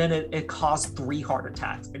 and then it caused 3 heart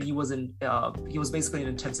attacks, and he was basically in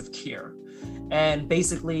intensive care. And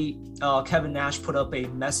basically, Kevin Nash put up a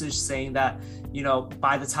message saying that,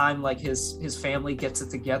 by the time like his family gets it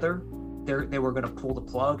together, they were going to pull the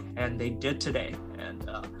plug, and they did today. And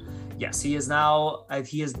yes, he has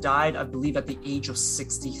died, I believe, at the age of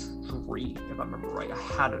 63, if I remember right. I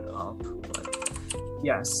had it up, but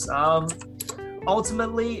yes.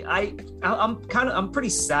 Ultimately, I'm pretty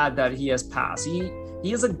sad that he has passed.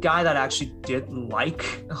 He is a guy that I actually did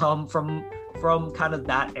like from kind of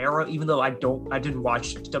that era, even though I didn't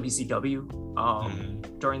watch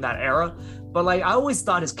WCW during that era. But like I always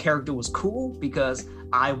thought his character was cool because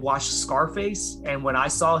I watched Scarface, and when I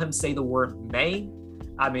saw him say the word May,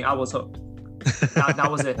 I mean, I was hooked. That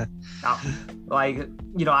was it. Now, like,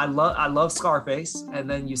 I love Scarface, and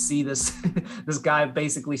then you see this this guy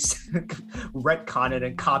basically retcon it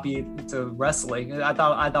and copy it to wrestling. I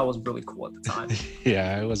thought it was really cool at the time.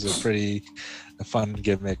 Yeah, it was a pretty fun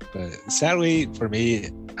gimmick, but sadly for me,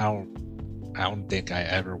 I don't think I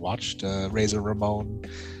ever watched Razor Ramon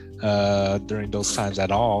during those times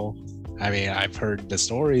at all. I mean, I've heard the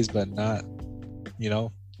stories, but not,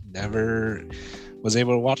 never was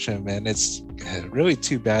able to watch him, and it's really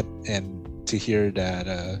too bad and to hear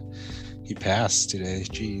that he passed today.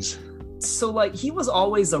 Jeez. So like, he was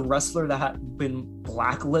always a wrestler that had been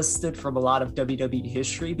blacklisted from a lot of WWE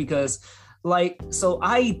history, because so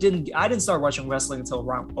I didn't start watching wrestling until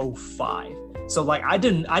around 2005. So like, I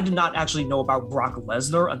did not actually know about Brock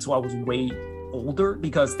Lesnar until I was way older,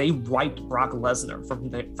 because they wiped Brock Lesnar from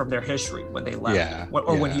their history when they left,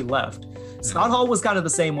 when he left. Scott Hall was kind of the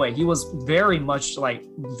same way. He was very much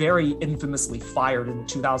very infamously fired in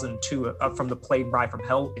 2002 from the Plane Ride from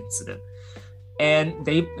Hell incident, and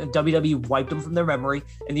WWE wiped him from their memory.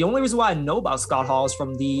 And the only reason why I know about Scott Hall is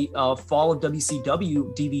from the Fall of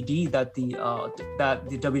WCW DVD that the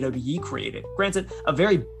WWE created. Granted, a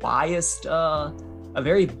very biased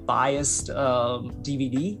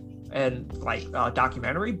DVD and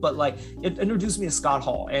documentary, but it introduced me to Scott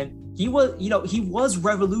Hall, and he was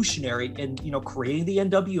revolutionary in creating the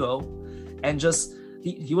NWO, and just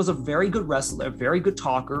he was a very good wrestler, a very good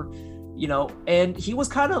talker, and he was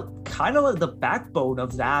kind of the backbone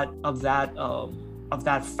of that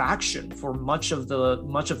faction for much of the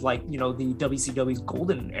WCW's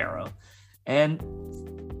golden era. And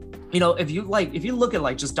if you look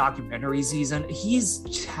at just documentaries he's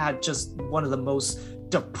had just one of the most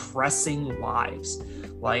depressing lives.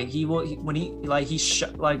 Apparently he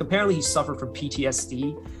suffered from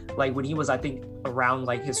PTSD. When he was, I think, around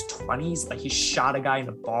his 20s, he shot a guy in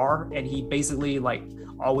a bar, and he basically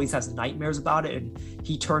always has nightmares about it, and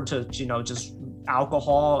he turned to just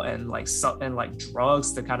alcohol and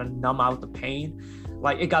drugs to kind of numb out the pain.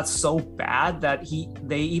 It got so bad that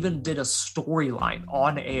they even did a storyline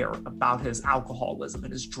on air about his alcoholism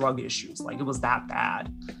and his drug issues. It was that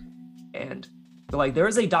bad. And there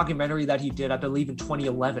is a documentary that he did, I believe, in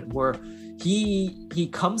 2011, where he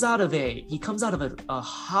comes out of a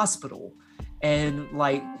hospital, and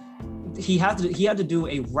he had to do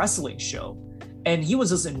a wrestling show, and he was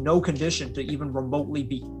just in no condition to even remotely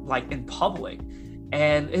be in public.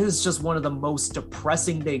 And it is just one of the most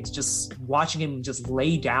depressing things, just watching him just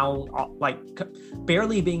lay down,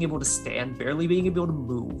 barely being able to stand, barely being able to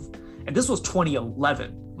move. And this was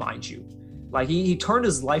 2011, mind you. He turned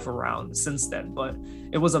his life around since then, but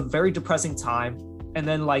it was a very depressing time. And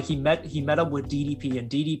then he met up with DDP, and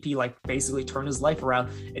DDP basically turned his life around.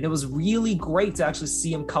 And it was really great to actually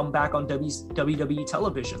see him come back on WWE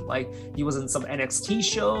television. He was in some NXT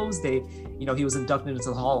shows. He was inducted into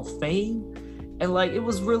the Hall of Fame. And it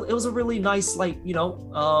was a really nice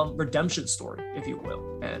redemption story, if you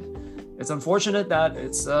will. And it's unfortunate that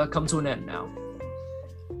it's come to an end now.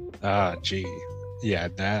 Gee. Yeah,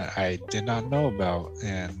 that I did not know about,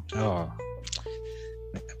 and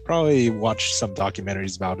probably watched some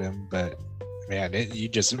documentaries about him, but man, you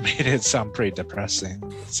just made it sound pretty depressing.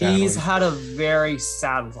 Sadly. He's had a very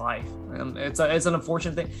sad life. It's an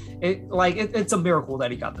unfortunate thing. It's a miracle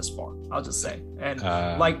that he got this far, I'll just say. And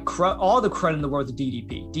all the credit in the world to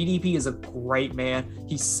DDP. DDP is a great man.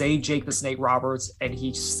 He saved Jake the Snake Roberts, and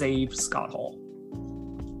he saved Scott Hall.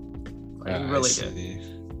 He really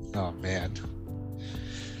did. Oh man.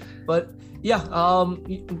 But yeah,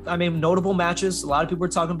 I mean, notable matches. A lot of people were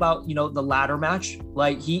talking about, the ladder match.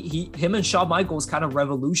 Him and Shawn Michaels kind of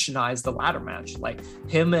revolutionized the ladder match.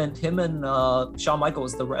 Him and Shawn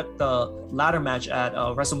Michaels, the ladder match at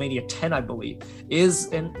WrestleMania 10, I believe, is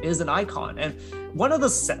an icon. And one of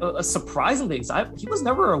the surprising things, he was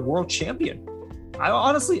never a world champion.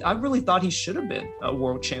 I really thought he should have been a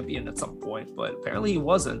world champion at some point, but apparently he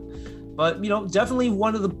wasn't. But, definitely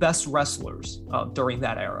one of the best wrestlers during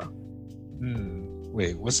that era.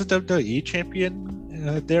 Wait, was the WWE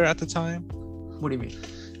champion there at the time? What do you mean?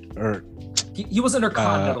 Or he was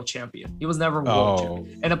Intercontinental champion. He was never world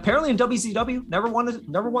champion. And apparently in WCW, never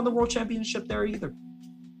won the world championship there either.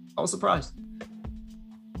 I was surprised.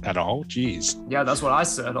 At all? Jeez. Yeah, that's what I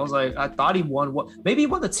said. I was I thought he won maybe he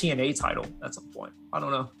won the TNA title at some point. I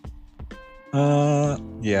don't know.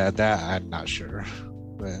 Yeah, that I'm not sure.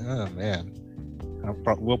 But, oh man,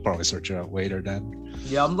 we'll probably search it out later then.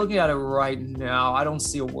 Yeah, I'm looking at it right now. I don't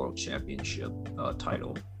see a world championship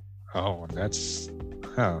title. Oh, that's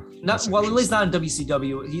at least not in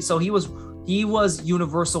WCW. He was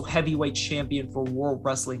Universal Heavyweight Champion for World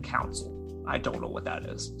Wrestling Council. I don't know what that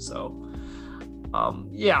is. So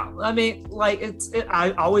Yeah, I mean, like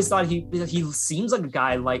I always thought he seems like a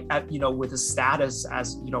guy like with his status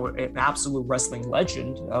as an absolute wrestling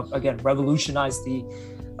legend. Again, revolutionized the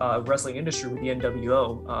wrestling industry with the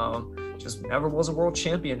NWO. Just never was a world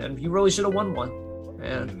champion, and he really should have won one.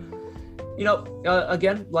 And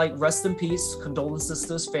again, like rest in peace, condolences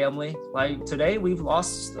to his family. Like today, we've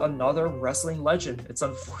lost another wrestling legend. It's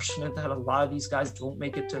unfortunate that a lot of these guys don't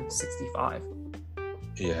make it to 65.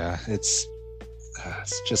 Yeah, it's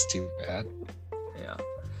just too bad. Yeah.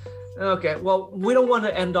 Okay, well, we don't want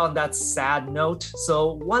to end on that sad note.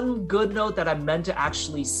 So one good note that I meant to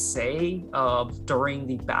actually say during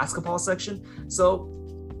the basketball section. So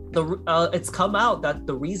it's come out that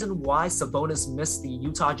the reason why Sabonis missed the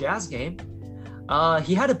Utah Jazz game,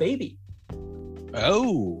 he had a baby.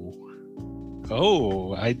 Oh,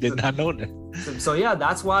 I did not know that. So yeah,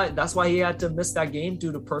 that's why he had to miss that game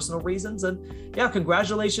due to personal reasons. And yeah,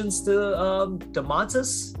 congratulations to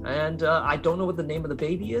DeMontis. And I don't know what the name of the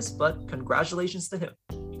baby is, but congratulations to him.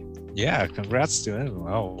 Yeah, congrats to him.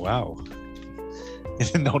 Oh wow. I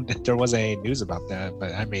didn't know that there wasn't any news about that,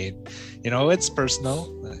 but I mean, it's personal.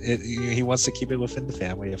 He wants to keep it within the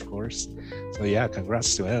family, of course. So yeah,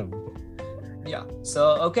 congrats to him. Yeah.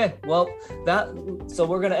 So okay. Well, so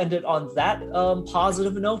we're gonna end it on that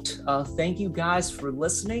positive note. Thank you guys for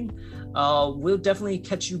listening. We'll definitely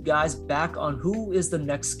catch you guys back on who is the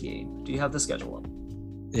next game. Do you have the schedule up?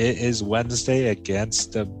 It is Wednesday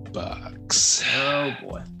against the Bucks. Oh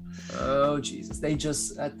boy. Oh Jesus. They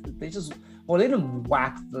didn't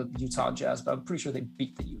whack the Utah Jazz, but I'm pretty sure they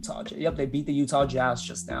beat the Utah Jazz. Yep, they beat the Utah Jazz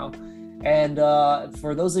just now. And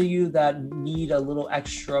for those of you that need a little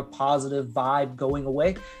extra positive vibe going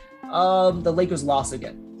away, the Lakers lost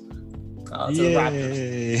again to the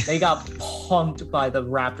Raptors. They got punked by the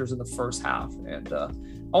Raptors in the first half. And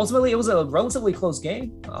ultimately, it was a relatively close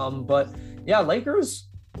game. But yeah, Lakers,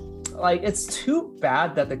 like, it's too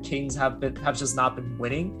bad that the Kings have just not been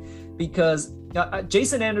winning, because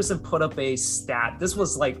Jason Anderson put up a stat. This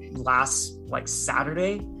was last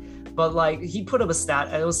Saturday. But he put up a stat,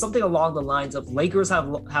 and it was something along the lines of Lakers have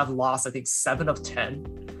lost, I think, 7 of 10.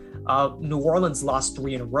 New Orleans lost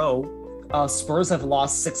 3 in a row. Spurs have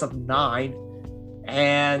lost 6 of 9,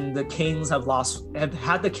 and the Kings have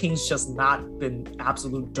had the Kings just not been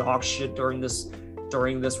absolute dog shit during this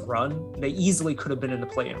run. They easily could have been in the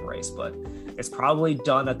play-in race, but it's probably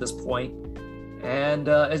done at this point. And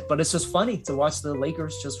but it's just funny to watch the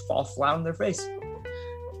Lakers just fall flat on their face.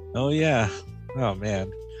 Oh yeah. Oh man.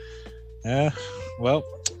 Well,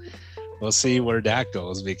 we'll see where that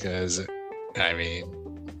goes, because I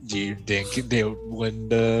mean, do you think they'll win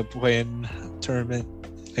the play-in tournament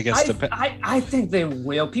against I think they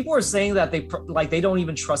will. People are saying that they don't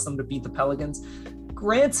even trust them to beat the Pelicans.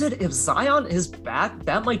 Granted, if Zion is back,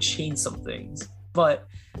 that might change some things, but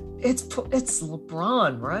it's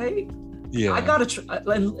LeBron, right? Yeah, I gotta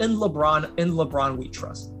in LeBron we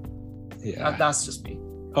trust. Yeah, that's just me.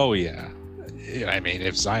 Oh yeah. I mean,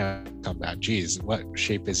 if Zion come back, geez, what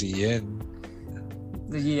shape is he in?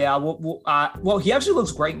 Yeah, well, he actually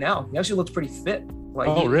looks great now. He actually looks pretty fit.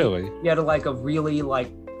 Really? He had a really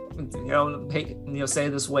say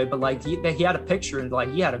it this way, but he had a picture, and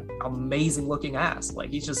he had an amazing looking ass.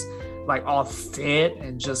 He's just all fit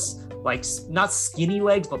and just not skinny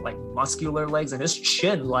legs, but muscular legs, and his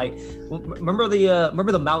chin. Remember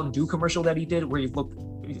the Mountain Dew commercial that he did where he looked,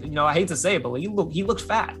 I hate to say it, but he looked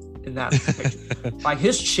fat in that picture.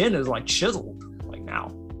 His chin is chiseled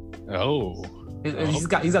now. Oh, he's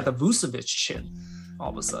got the Vucevic chin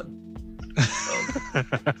all of a sudden.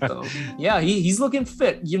 So yeah, he's looking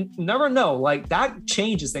fit. You never know. That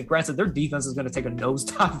changes things. Granted, their defense is going to take a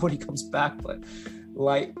nosedive when he comes back, but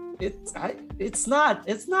it's not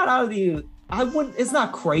out of the. It's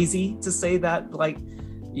not crazy to say that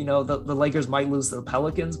the Lakers might lose to the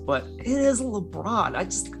Pelicans, but it is LeBron.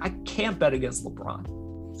 I can't bet against LeBron.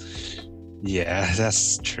 Yeah,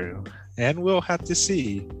 that's true. And we'll have to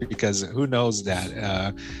see, because who knows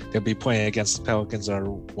that they'll be playing against the Pelicans or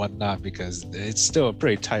whatnot, because it's still a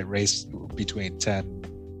pretty tight race between 10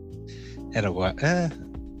 and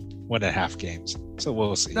 1.5 games. So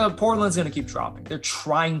we'll see. No, Portland's going to keep dropping. They're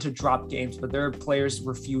trying to drop games, but their players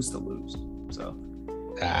refuse to lose. So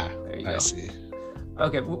there you go. I see.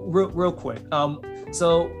 Okay, real quick.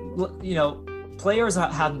 So players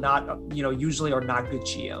have not, usually are not good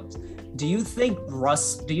GMs. Do you think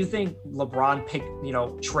LeBron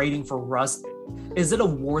trading for Russ, is it a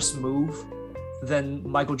worse move than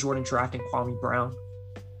Michael Jordan drafting Kwame Brown?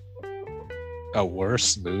 A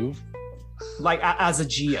worse move? As a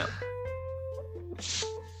GM?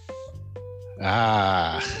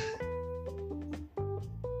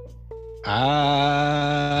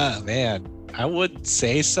 Man, I would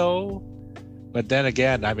say so. But then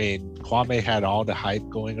again, I mean, Kwame had all the hype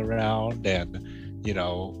going around, and you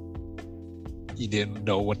know, you didn't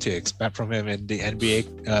know what to expect from him in the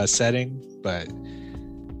NBA setting. But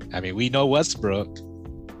I mean, we know Westbrook.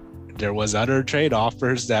 There was other trade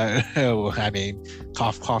offers that I mean,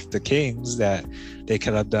 cough the Kings that they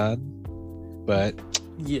could have done, but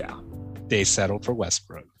Yeah. they settled for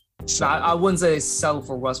Westbrook. So I wouldn't say they settled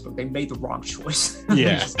for Westbrook. They made the wrong choice.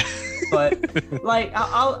 yeah. But like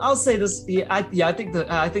I'll say this. I think the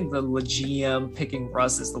GM picking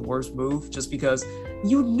Russ is the worst move, just because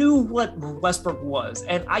you knew what Westbrook was,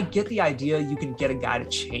 and I get the idea you can get a guy to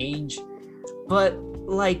change, but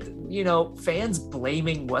like, fans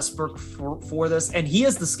blaming Westbrook for this, and he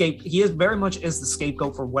is very much is the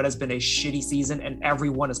scapegoat for what has been a shitty season, and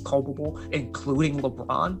everyone is culpable, including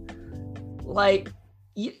LeBron. Like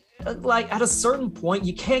at a certain point,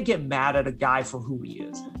 you can't get mad at a guy for who he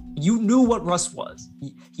is. You knew what Russ was.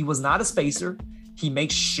 He was not a spacer. He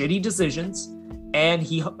makes shitty decisions, and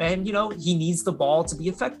he needs the ball to be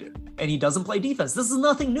effective, and he doesn't play defense. This is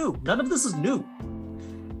nothing new. None of this is new.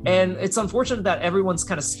 And it's unfortunate that everyone's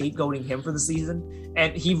kind of scapegoating him for the season,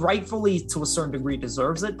 and he rightfully, to a certain degree,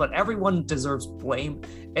 deserves it, but everyone deserves blame.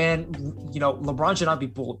 And, LeBron should not be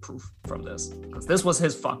bulletproof from this, because this was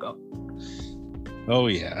his fuck up. Oh,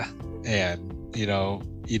 yeah. And,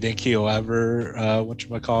 you think he'll ever,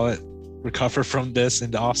 recover from this in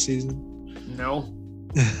the offseason? No.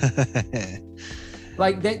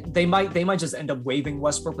 Like, they might just end up waiving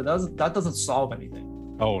Westbrook, but that doesn't solve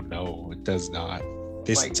anything. Oh, no, it does not.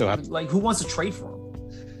 They still have... Like, who wants to trade for him?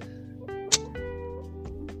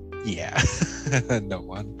 Yeah. No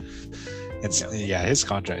one. His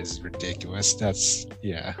contract is ridiculous. That's,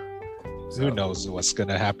 yeah. So, who knows what's going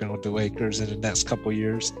to happen with the Lakers in the next couple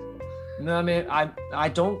years? No, I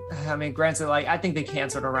mean, granted, like, I think they can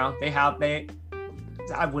turn around.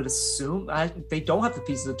 I would assume they don't have the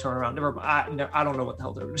pieces to turn around. I don't know what the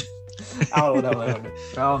hell they're doing. I don't know what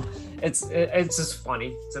the hell they're doing. It's just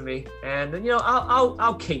funny to me, and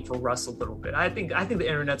I'll cape for Russ a little bit. I think the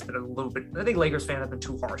internet's been a little bit. I think Lakers fans have been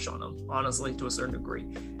too harsh on him, honestly, to a certain degree.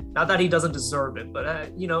 Not that he doesn't deserve it,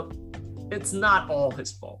 but it's not all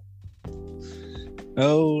his fault.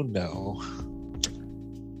 Oh no.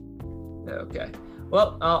 Okay.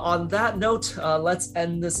 Well, on that note, let's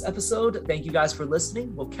end this episode. Thank you guys for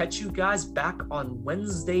listening. We'll catch you guys back on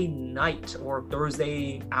Wednesday night or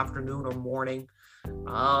Thursday afternoon or morning,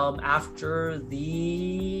 after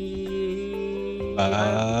the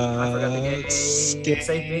I forgot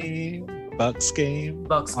the Bucks game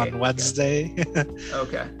on Wednesday.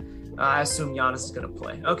 Okay. I assume Giannis is going to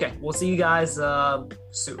play. Okay. We'll see you guys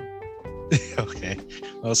soon. Okay.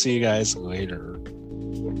 I'll see you guys later.